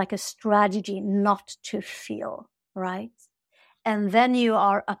also like a strategy not to feel, right? And then you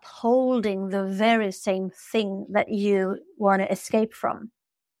are upholding the very same thing that you want to escape from.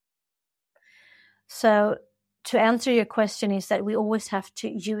 So to answer your question is that we always have to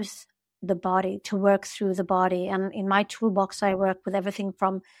use the body to work through the body. And in my toolbox, I work with everything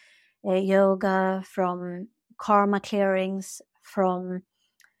from yoga, from karma clearings, from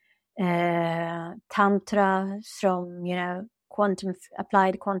tantra, from, you know,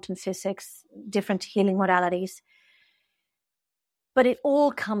 applied quantum physics, different healing modalities. But it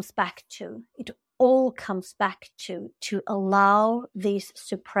all comes back to allow these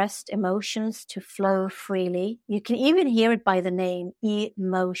suppressed emotions to flow freely. You can even hear it by the name,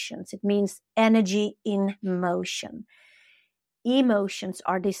 emotions. It means energy in motion. Emotions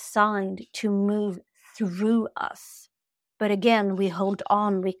are designed to move through us. But again, we hold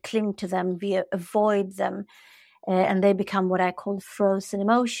on, we cling to them, we avoid them, and they become what I call frozen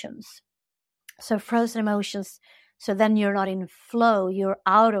emotions. So frozen emotions, so then you're not in flow, you're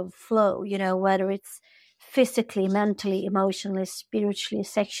out of flow, you know, whether it's physically, mentally, emotionally, spiritually,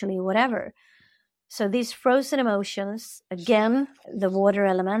 sexually, whatever. So these frozen emotions, again, the water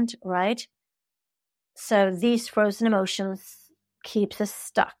element, right? So these frozen emotions keeps us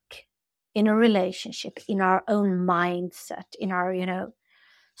stuck in a relationship, in our own mindset, in our, you know,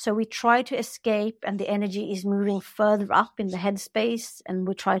 so we try to escape and the energy is moving further up in the headspace and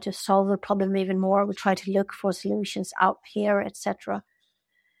we try to solve the problem even more. We try to look for solutions out here, etc.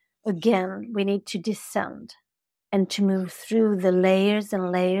 Again, we need to descend and to move through the layers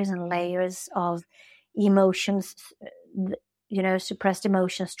and layers and layers of emotions, you know, suppressed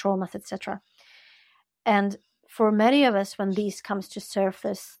emotions, traumas, etc. And for many of us, when these comes to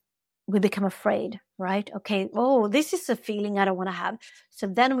surface, we become afraid, right? Okay, oh, this is a feeling I don't want to have. So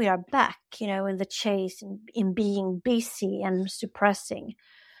then we are back, you know, in the chase, in being busy and suppressing.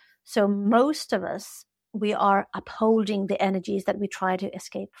 So most of us, we are upholding the energies that we try to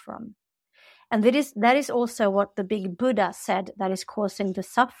escape from. And that is also what the big Buddha said that is causing the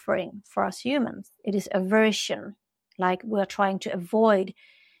suffering for us humans. It is aversion, like we're trying to avoid,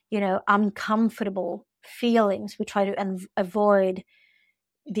 you know, uncomfortable feelings. We try to avoid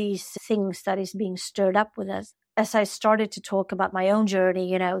these things that is being stirred up with us. As I started to talk about my own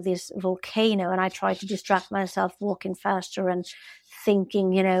journey, you know, this volcano, and I try to distract myself walking faster and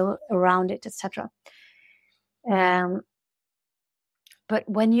thinking, you know, around it, etc. But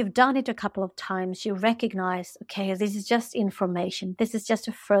when you've done it a couple of times, you recognize, okay, this is just information. This is just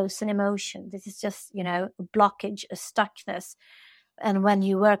a frozen emotion. This is just, you know, a blockage, a stuckness, And when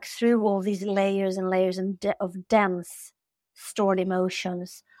you work through all these layers and layers of dense stored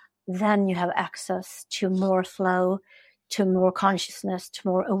emotions, then you have access to more flow, to more consciousness, to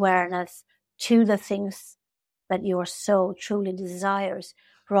more awareness, to the things that your soul truly desires,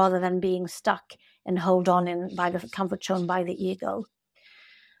 rather than being stuck and hold on in by the comfort zone, by the ego.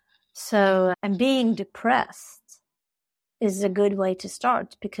 So, and being depressed is a good way to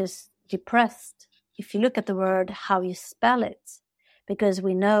start, because depressed, if you look at the word, how you spell it, because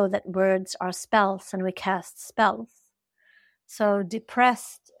we know that words are spells and we cast spells. So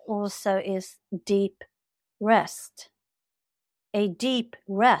depressed also is deep rest, a deep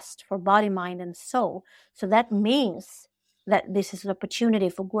rest for body, mind, and soul. So that means that this is an opportunity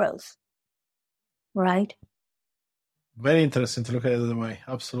for growth, right? Very interesting to look at it that way.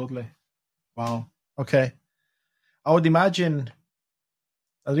 Absolutely. Wow. Okay. I would imagine,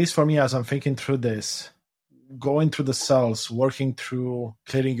 at least for me, as I'm thinking through this, going through the cells, working through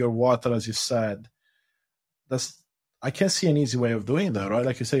clearing your water, as you said, I can't see an easy way of doing that, right?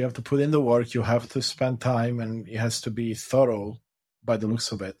 Like you say, you have to put in the work, you have to spend time, and it has to be thorough by the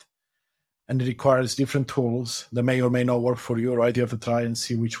looks of it. And it requires different tools that may or may not work for you, right? You have to try and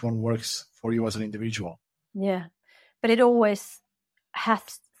see which one works for you as an individual. Yeah. But it always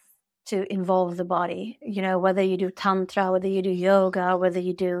has to involve the body, whether you do tantra, whether you do yoga, whether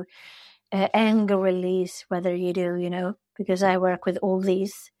you do anger release, whether you do, because I work with all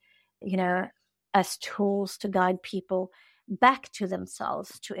these, as tools to guide people back to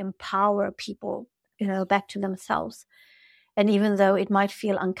themselves, to empower people, back to themselves. And even though it might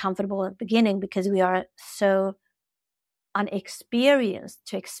feel uncomfortable at the beginning because we are so unexperienced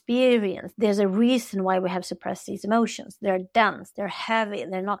to experience, there's a reason why we have suppressed these emotions. They're dense, they're heavy,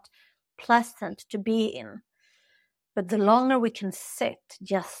 they're not pleasant to be in. But the longer we can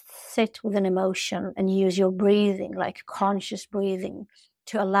just sit with an emotion and use your breathing, like conscious breathing,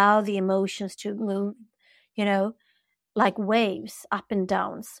 to allow the emotions to move, like waves up and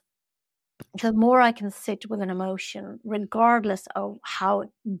downs. The more I can sit with an emotion, regardless of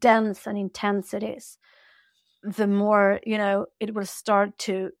how dense and intense it is, the more, it will start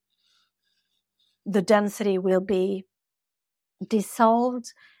to, the density will be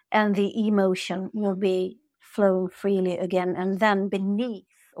dissolved and the emotion will be flowing freely again. And then beneath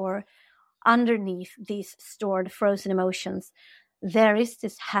or underneath these stored frozen emotions, there is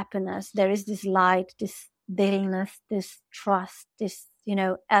this happiness, there is this light, this stillness, this trust, this,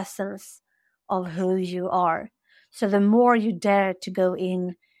 essence of who you are. So the more you dare to go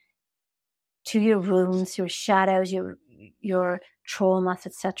in to your wounds, your shadows, your traumas,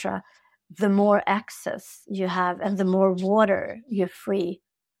 etc., the more access you have and the more water you're free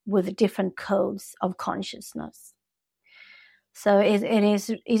with different codes of consciousness. So it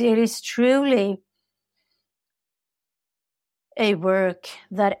is truly a work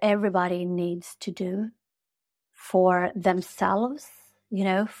that everybody needs to do for themselves,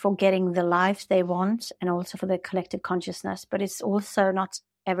 for getting the life they want and also for the collective consciousness. But it's also not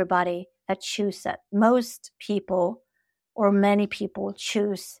everybody that choose that. Most people or many people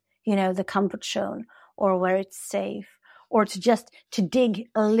choose, the comfort zone or where it's safe or to dig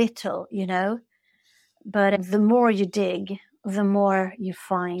a little, But the more you dig, the more you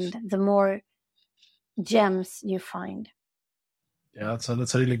find, the more gems you find. Yeah,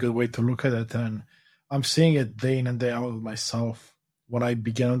 that's a really good way to look at it. And I'm seeing it day in and day out with myself. When I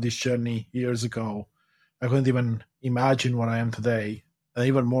began on this journey years ago, I couldn't even imagine what I am today. And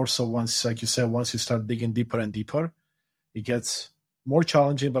even more so once, like you said, once you start digging deeper and deeper, it gets more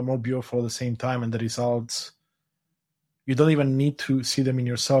challenging but more beautiful at the same time. And the results, you don't even need to see them in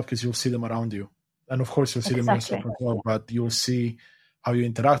yourself because you'll see them around you. And of course, you'll see them in yourself as well, but you'll see how you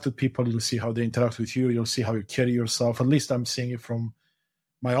interact with people, you'll see how they interact with you, you'll see how you carry yourself. At least I'm seeing it from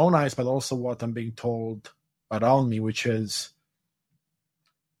my own eyes, but also what I'm being told around me, which is,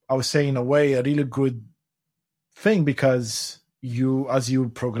 I would say in a way, a really good thing, because as you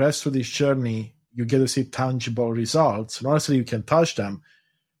progress through this journey, you get to see tangible results. Not necessarily you can touch them,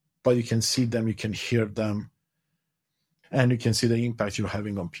 but you can see them, you can hear them, and you can see the impact you're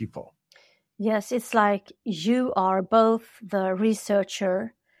having on people. Yes, it's like you are both the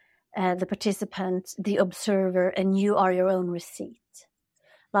researcher, the participant, the observer, and you are your own receipt.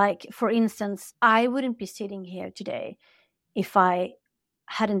 Like, for instance, I wouldn't be sitting here today if I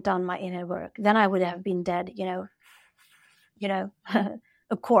hadn't done my inner work. Then I would have been dead,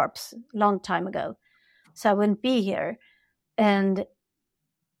 a corpse long time ago. So I wouldn't be here. And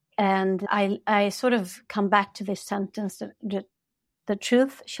I sort of come back to this sentence that the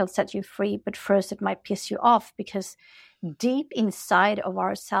truth shall set you free, but first it might piss you off, because deep inside of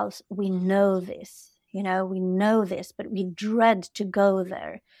ourselves, we know this, We know this, but we dread to go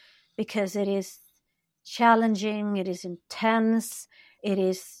there because it is challenging, it is intense, it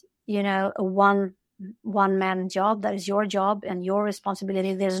is, a one-man job. That is your job and your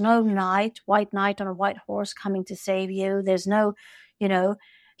responsibility. There's no white knight on a white horse coming to save you. There's no,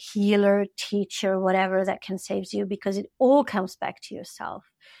 healer, teacher, whatever that can save you, because it all comes back to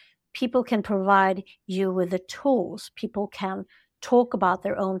yourself. People can provide you with the tools. People can talk about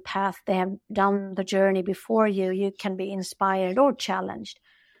their own path. They have done the journey before you. You can be inspired or challenged.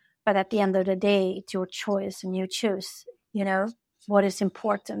 But at the end of the day, it's your choice and you choose, what is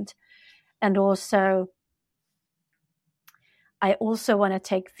important. And also, I also want to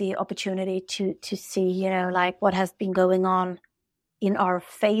take the opportunity to see, what has been going on in our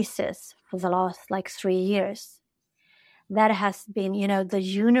faces for the last 3 years. That has been, the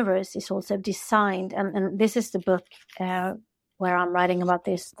universe is also designed. And this is the book where I'm writing about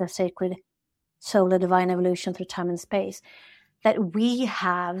this, The Sacred Soul, the Divine Evolution Through Time and Space, that we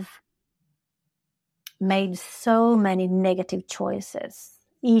have made so many negative choices,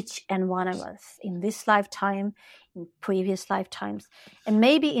 each and one of us, in this lifetime, in previous lifetimes. And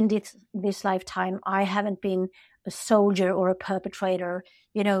maybe in this lifetime, I haven't been a soldier or a perpetrator,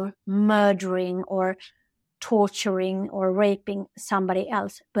 murdering or torturing or raping somebody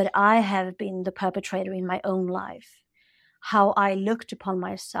else, but I have been the perpetrator in my own life. How I looked upon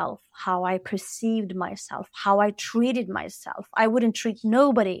myself, how I perceived myself, how I treated myself. I wouldn't treat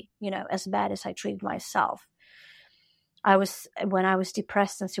nobody, as bad as I treated myself. When I was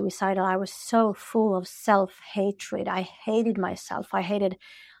depressed and suicidal, I was so full of self-hatred. I hated myself. I hated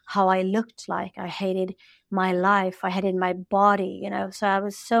how I looked like. I hated my life. I hated my body, so I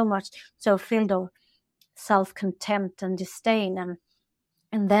was so filled of self-contempt and disdain.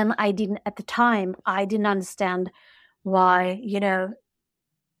 And then at the time, I didn't understand why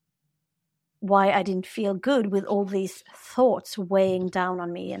I didn't feel good with all these thoughts weighing down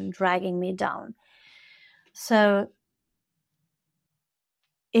on me and dragging me down. So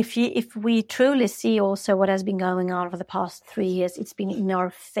if we truly see also what has been going on for the past 3 years, it's been in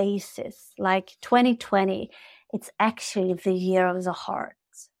our faces. 2020, it's actually the year of the heart.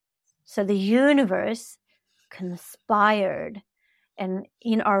 So the universe conspired and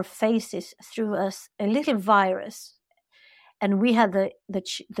in our faces threw us a little virus. And we had the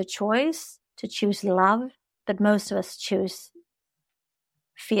choice to choose love, but most of us choose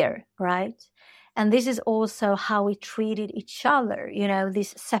fear, right? And this is also how we treated each other,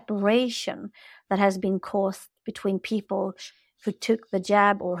 this separation that has been caused between people who took the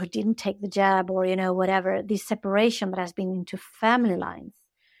jab or who didn't take the jab or, whatever, this separation that has been into family lines.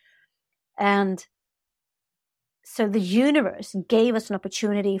 And so the universe gave us an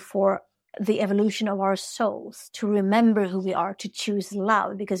opportunity for the evolution of our souls, to remember who we are, to choose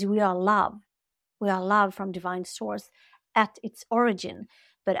love, because we are love. We are love from divine source at its origin.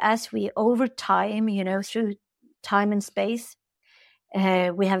 But as we, over time, through time and space,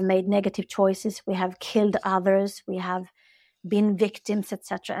 we have made negative choices. We have killed others. We have been victims,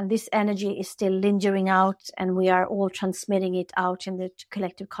 etc. And this energy is still lingering out, and we are all transmitting it out in the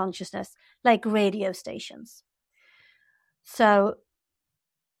collective consciousness, like radio stations. So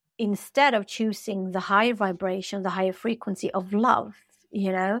instead of choosing the higher vibration, the higher frequency of love,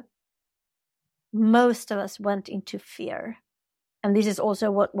 most of us went into fear. And this is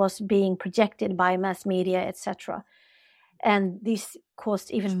also what was being projected by mass media, etc. And this caused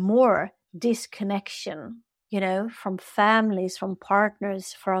even more disconnection, from families, from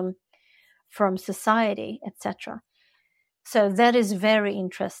partners, from society, etc. So that is very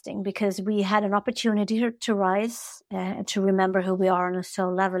interesting, because we had an opportunity to rise and to remember who we are on a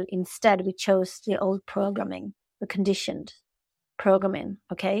soul level. Instead, we chose the old programming, the conditioned programming,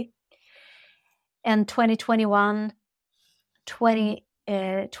 okay? And 2021,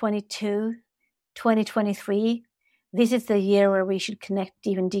 2022, 2023, this is the year where we should connect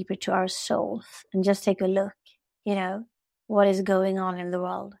even deeper to our souls and just take a look, what is going on in the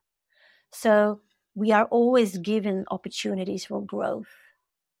world. So we are always given opportunities for growth,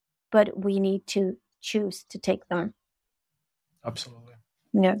 but we need to choose to take them. Absolutely.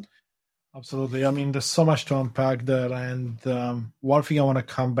 Yeah. Absolutely. I mean, there's so much to unpack there. And one thing I want to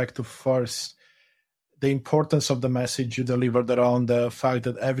come back to first, the importance of the message you delivered around the fact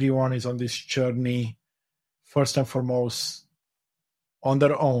that everyone is on this journey, first and foremost, on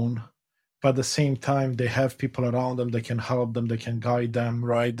their own. But at the same time, they have people around them that can help them, they can guide them,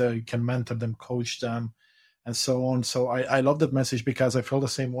 right? They can mentor them, coach them, and so on. So I love that message, because I feel the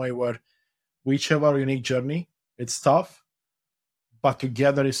same way, where we each have our unique journey. It's tough, but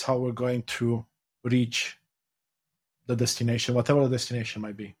together is how we're going to reach the destination, whatever the destination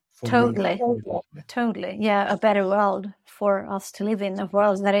might be. Totally. Yeah, a better world for us to live in, a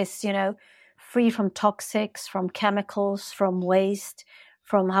world that is, free from toxics, from chemicals, from waste,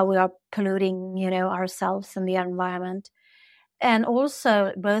 from how we are polluting, ourselves and the environment. And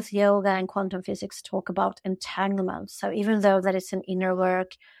also both yoga and quantum physics talk about entanglement. So even though that is an inner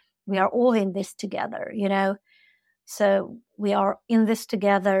work, we are all in this together, So we are in this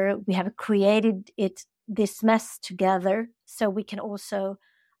together. We have created this mess together, so we can also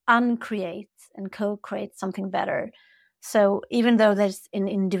uncreate and co-create something better. So even though there's an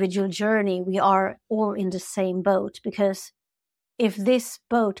individual journey, we are all in the same boat, because if this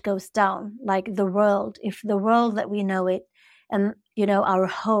boat goes down, like if the world that we know it and, our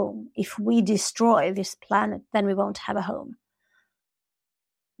home, if we destroy this planet, then we won't have a home.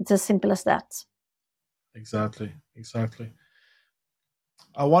 It's as simple as that. Exactly.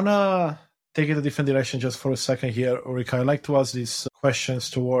 I want to take it a different direction just for a second here, Ulrika. I'd like to ask these questions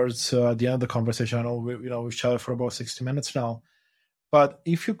towards the end of the conversation. I know we've chatted for about 60 minutes now, but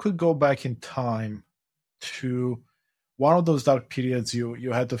if you could go back in time to one of those dark periods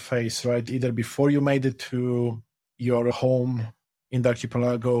you had to face, right? Either before you made it to your home in the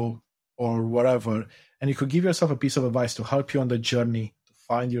archipelago or wherever, and you could give yourself a piece of advice to help you on the journey to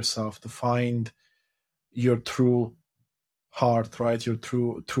find yourself, to find your true heart, right? Your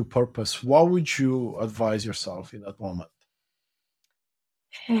true purpose. What would you advise yourself in that moment?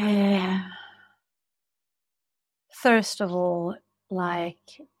 First of all,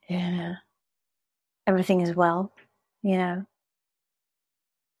 everything is well,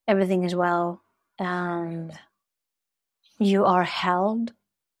 everything is well, and you are held,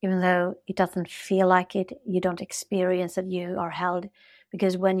 even though it doesn't feel like it. You don't experience that you are held,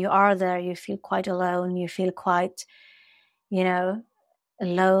 because when you are there, you feel quite alone. You feel quite,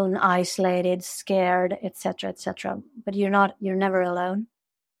 alone, isolated, scared, etc., etc. But you're never alone.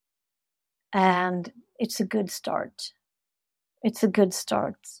 And it's a good start.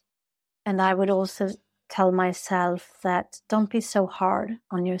 And I would also tell myself that don't be so hard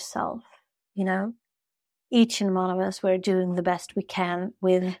on yourself. Each and one of us, we're doing the best we can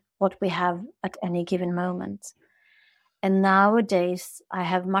with what we have at any given moment. And nowadays, I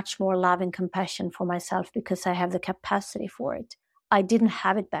have much more love and compassion for myself because I have the capacity for it. I didn't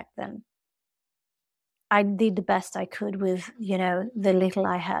have it back then. I did the best I could with, the little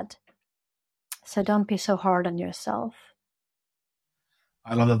I had. So don't be so hard on yourself.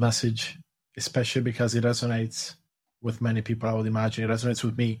 I love that message, especially because it resonates with many people. I would imagine it resonates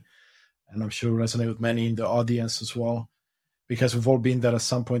with me, and I'm sure it resonates with many in the audience as well, because we've all been there at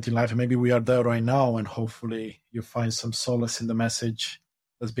some point in life, and maybe we are there right now, and hopefully you find some solace in the message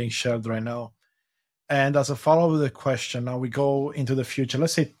that's being shared right now. And as a follow-up to the question, now we go into the future.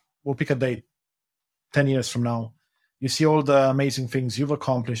 Let's say we'll pick a date 10 years from now. You see all the amazing things you've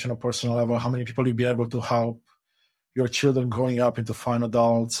accomplished on a personal level, how many people you'll be able to help, your children growing up into fine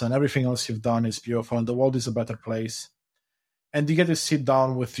adults, and everything else you've done is beautiful, and the world is a better place. And you get to sit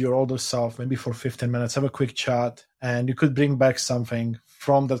down with your older self, maybe for 15 minutes, have a quick chat, and you could bring back something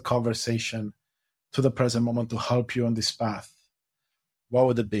from that conversation to the present moment to help you on this path. What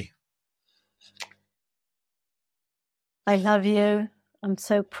would it be? I love you. I'm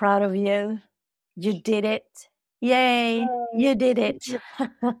so proud of you. You did it. Yay. You did it.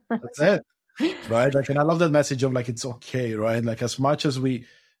 That's it. Right? And I love that message of it's okay, right? As much as we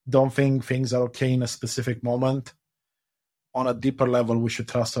don't think things are okay in a specific moment, on a deeper level, we should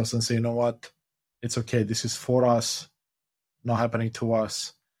trust us and say, you know what? It's okay. This is for us, not happening to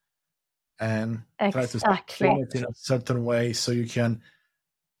us. And try to explain it in a certain way so you can,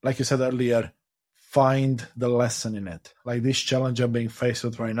 like you said earlier, find the lesson in it. Like this challenge I'm being faced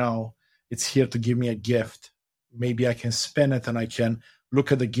with right now, it's here to give me a gift. Maybe I can spin it and I can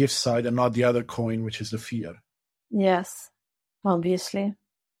look at the gift side and not the other coin, which is the fear. Yes, obviously.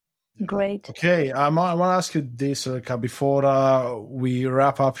 Great. Okay, I want to ask you this, Ulrika, before we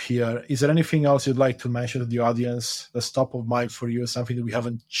wrap up here. Is there anything else you'd like to mention to the audience that's top of mind for you, something that we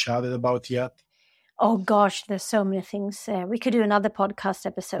haven't chatted about yet? Oh gosh, there's so many things. We could do another podcast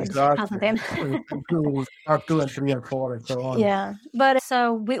episode. Exactly. Part 2 and 3 and 4 and so on. Yeah, but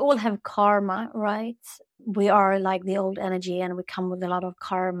so we all have karma, right? We are like the old energy and we come with a lot of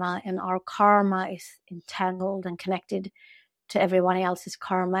karma, and our karma is entangled and connected to everyone else's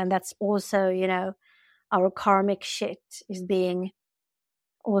karma. And that's also, our karmic shit is being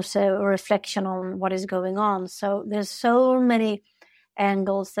also a reflection on what is going on. So there's so many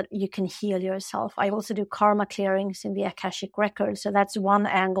angles that you can heal yourself. I also do karma clearings in the Akashic record. So that's one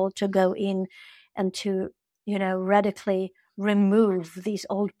angle to go in and to, radically remove these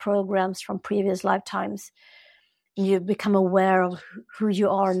old programs from previous lifetimes. You become aware of who you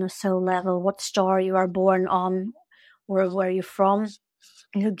are on a soul level, what star you are born on, or where you're from,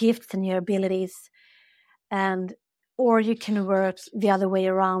 your gifts and your abilities. And or you can work the other way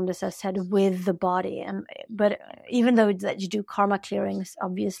around, as I said, with the body. But even though that you do karma clearings,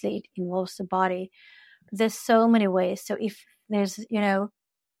 obviously it involves the body. There's so many ways. So if there's,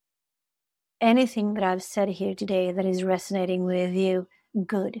 anything that I've said here today that is resonating with you,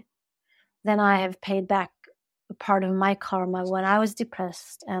 good. Then I have paid back a part of my karma. When I was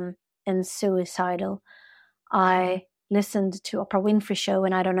depressed and suicidal, I listened to Oprah Winfrey show,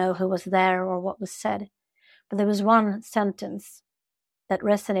 and I don't know who was there or what was said, but there was one sentence that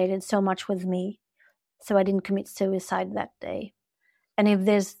resonated so much with me, so I didn't commit suicide that day. And if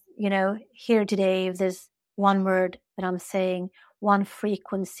there's, here today, if there's one word that I'm saying, one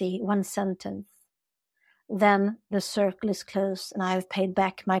frequency, one sentence, then the circle is closed and I've paid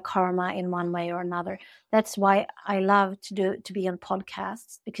back my karma in one way or another. That's why I love to be on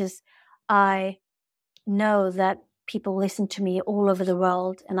podcasts, because I know that people listen to me all over the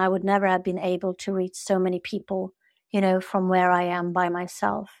world, and I would never have been able to reach so many people, from where I am by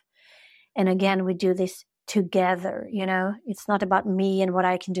myself. And again, we do this together, it's not about me and what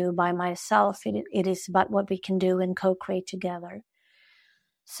I can do by myself. It is about what we can do and co-create together.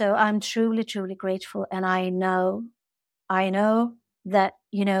 So I'm truly, truly grateful. And I know that,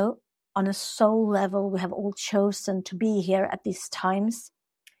 on a soul level, we have all chosen to be here at these times.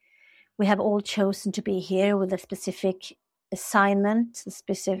 We have all chosen to be here with a specific assignment, a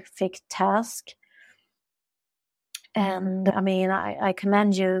specific task. And I mean, I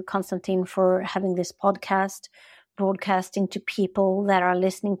commend you, Konstantin, for having this podcast, broadcasting to people that are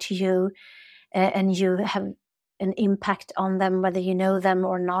listening to you, and you have an impact on them, whether you know them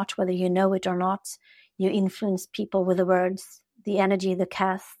or not, whether you know it or not. You influence people with the words, the energy, the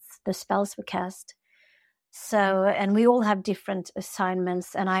casts, the spells we cast. So, and we all have different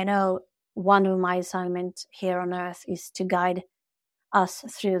assignments. And I know one of my assignments here on earth is to guide us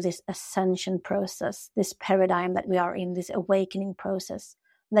through this ascension process, this paradigm that we are in, this awakening process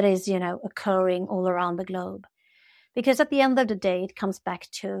that is, occurring all around the globe. Because at the end of the day, it comes back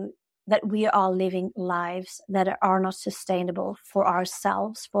to that we are living lives that are not sustainable for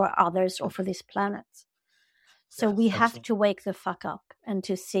ourselves, for others, or for this planet. So we have to wake the fuck up and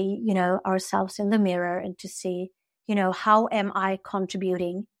to see, ourselves in the mirror and to see, how am I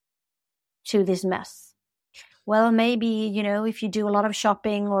contributing to this mess? Well, maybe, if you do a lot of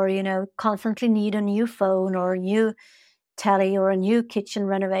shopping or, constantly need a new phone or a new telly or a new kitchen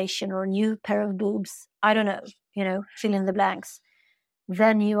renovation or a new pair of boobs, I don't know, fill in the blanks,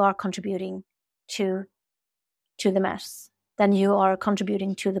 then you are contributing to the mess. Then you are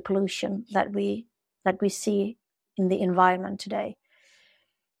contributing to the pollution that we see in the environment today.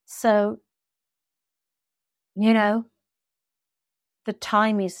 So, the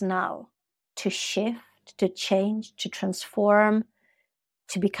time is now to shift, to change, to transform,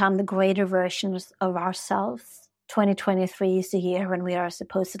 to become the greater versions of ourselves. 2023 is the year when we are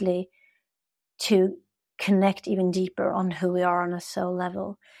supposedly to connect even deeper on who we are on a soul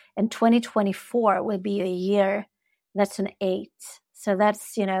level. And 2024 will be a year that's an 8. So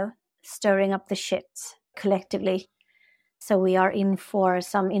that's, stirring up the shit collectively. So we are in for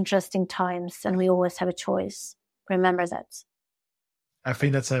some interesting times, and we always have a choice. Remember that. I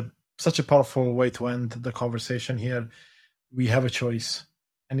think that's such a powerful way to end the conversation here. We have a choice,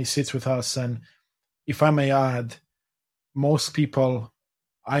 and it sits with us. And if I may add, most people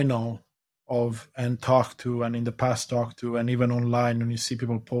I know of and talk to, and in the past talk to, and even online, when you see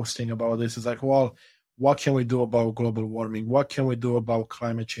people posting about this, it's like, well, what can we do about global warming? What can we do about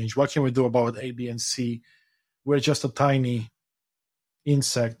climate change? What can we do about A, B, and C? We're just a tiny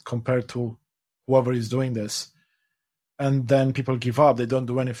insect compared to whoever is doing this. And then people give up. They don't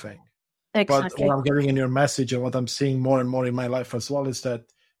do anything. Exactly. But what I'm getting in your message and what I'm seeing more and more in my life as well is that,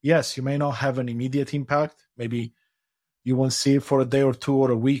 yes, you may not have an immediate impact. Maybe you won't see it for a day or two or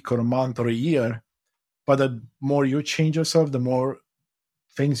a week or a month or a year. But the more you change yourself, the more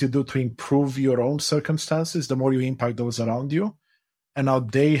things you do to improve your own circumstances, the more you impact those around you. And now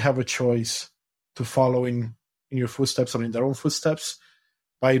they have a choice to follow in your footsteps or in their own footsteps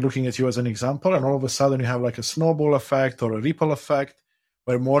by looking at you as an example. And all of a sudden you have like a snowball effect or a ripple effect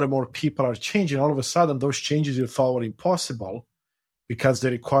where more and more people are changing. All of a sudden those changes you thought were impossible because they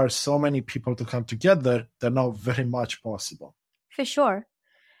require so many people to come together, they're now very much possible. For sure.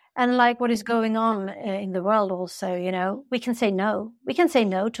 And like what is going on in the world also, we can say no. We can say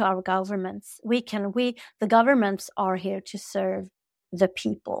no to our governments. The governments are here to serve the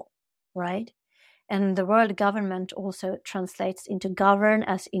people, right? And the word government also translates into govern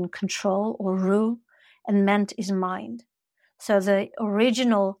as in control or rule. and ment is mind. So the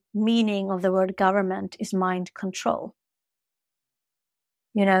original meaning of the word government is mind control.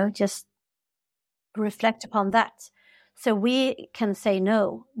 Just reflect upon that. So we can say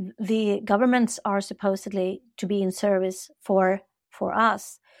no. The governments are supposedly to be in service for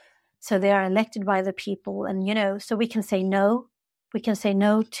us. So they are elected by the people, and so we can say no. We can say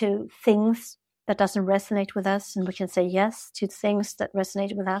no to things that doesn't resonate with us, and we can say yes to things that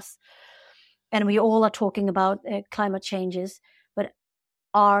resonate with us. And we all are talking about climate changes, but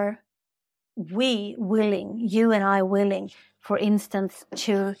are we willing, you and I willing, for instance,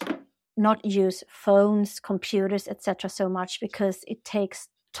 to not use phones, computers, etc. so much, because it takes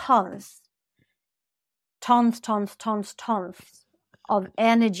tons of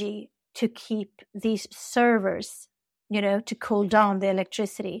energy to keep these servers, to cool down the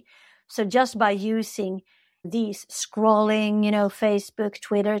electricity. So just by using these scrolling, Facebook,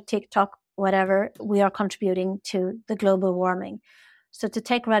 Twitter, TikTok, whatever, we are contributing to the global warming. So to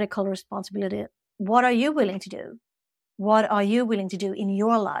take radical responsibility, what are you willing to do? What are you willing to do in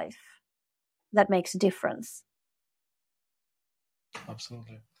your life that makes a difference?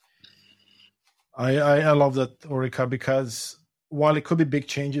 Absolutely. I love that, Ulrika, because while it could be big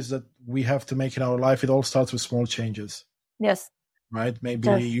changes that we have to make in our life, it all starts with small changes. Yes. Right? Maybe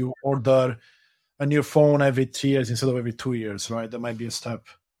you order a new phone every 3 years instead of every 2 years, right? That might be a step,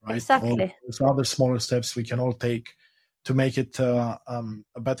 right? Exactly. There's other smaller steps we can all take to make it a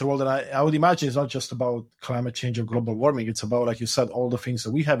better world. And I would imagine it's not just about climate change or global warming. It's about, like you said, all the things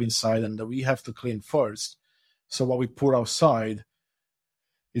that we have inside and that we have to clean first. So what we put outside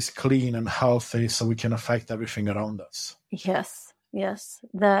is clean and healthy, so we can affect everything around us. Yes.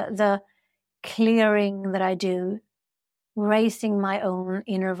 The clearing that I do, raising my own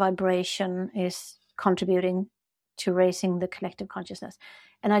inner vibration, is contributing to raising the collective consciousness.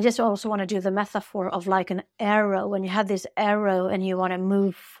 And I just also want to do the metaphor of like an arrow. When you have this arrow and you want to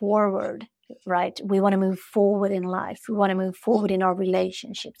move forward, right? We want to move forward in life. We want to move forward in our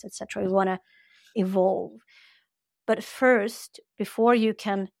relationships, etc. We want to evolve. But first, before you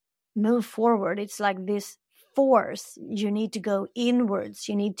can move forward, it's like this force. You need to go inwards.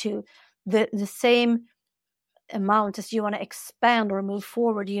 You need to, the same amount as you want to expand or move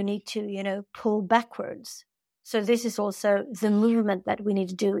forward, you need to, pull backwards. So this is also the movement that we need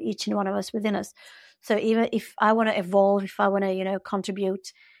to do, each and one of us within us. So even if I want to evolve, if I want to,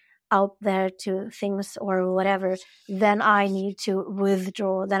 contribute out there to things or whatever, then I need to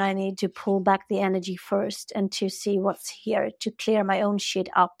withdraw, then I need to pull back the energy first and to see what's here, to clear my own shit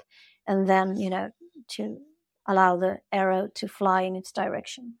up, and then, to allow the arrow to fly in its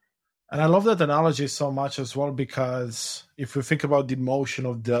direction. And I love that analogy so much as well, because if you think about the motion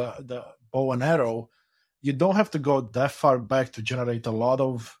of the bow and arrow, you don't have to go that far back to generate a lot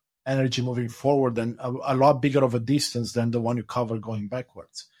of energy moving forward, and a lot bigger of a distance than the one you cover going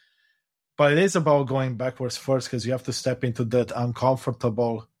backwards. But it is about going backwards first, because you have to step into that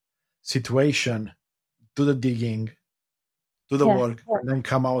uncomfortable situation, do the digging, do the work, and then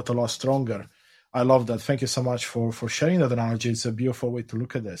come out a lot stronger. I love that. Thank you so much for sharing that analogy. It's a beautiful way to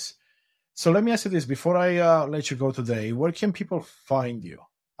look at this. So let me ask you this, before I let you go today, where can people find you?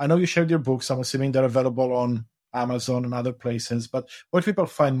 I know you shared your books. I'm assuming they're available on Amazon and other places, but where can people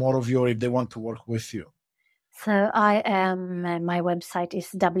find more of you if they want to work with you? So my website is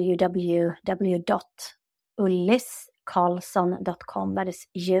www.ulliskarllson.com. That is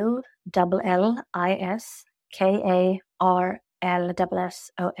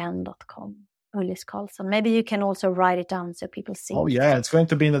ULLISKARLSSON.com. Ullis Karllson. Maybe you can also write it down so people see. Oh, yeah. It's going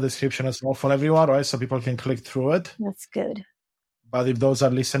to be in the description as well for everyone, right? So people can click through it. That's good. But if those are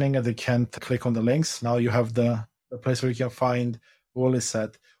listening and they can't click on the links, now you have the place where you can find Ullis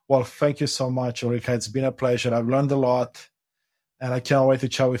at. Well, thank you so much, Ulrika. It's been a pleasure. I've learned a lot, and I can't wait to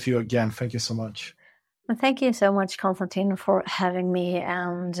chat with you again. Thank you so much. Well, thank you so much, Konstantin, for having me.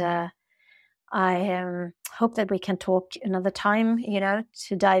 And I hope that we can talk another time,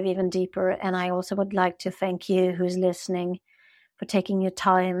 to dive even deeper. And I also would like to thank you who's listening for taking your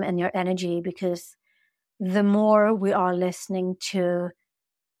time and your energy, because the more we are listening to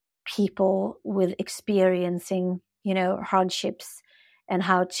people with experiencing, hardships and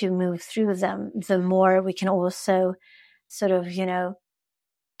how to move through them, the more we can also sort of,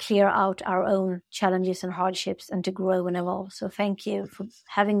 clear out our own challenges and hardships and to grow and evolve. So thank you for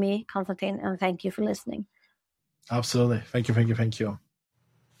having me, Konstantin, and thank you for listening. Absolutely. Thank you.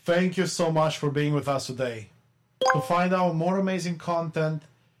 Thank you so much for being with us today. To find out more amazing content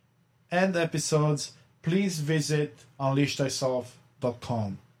and episodes, please visit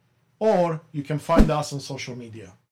unleashthyself.com, or you can find us on social media.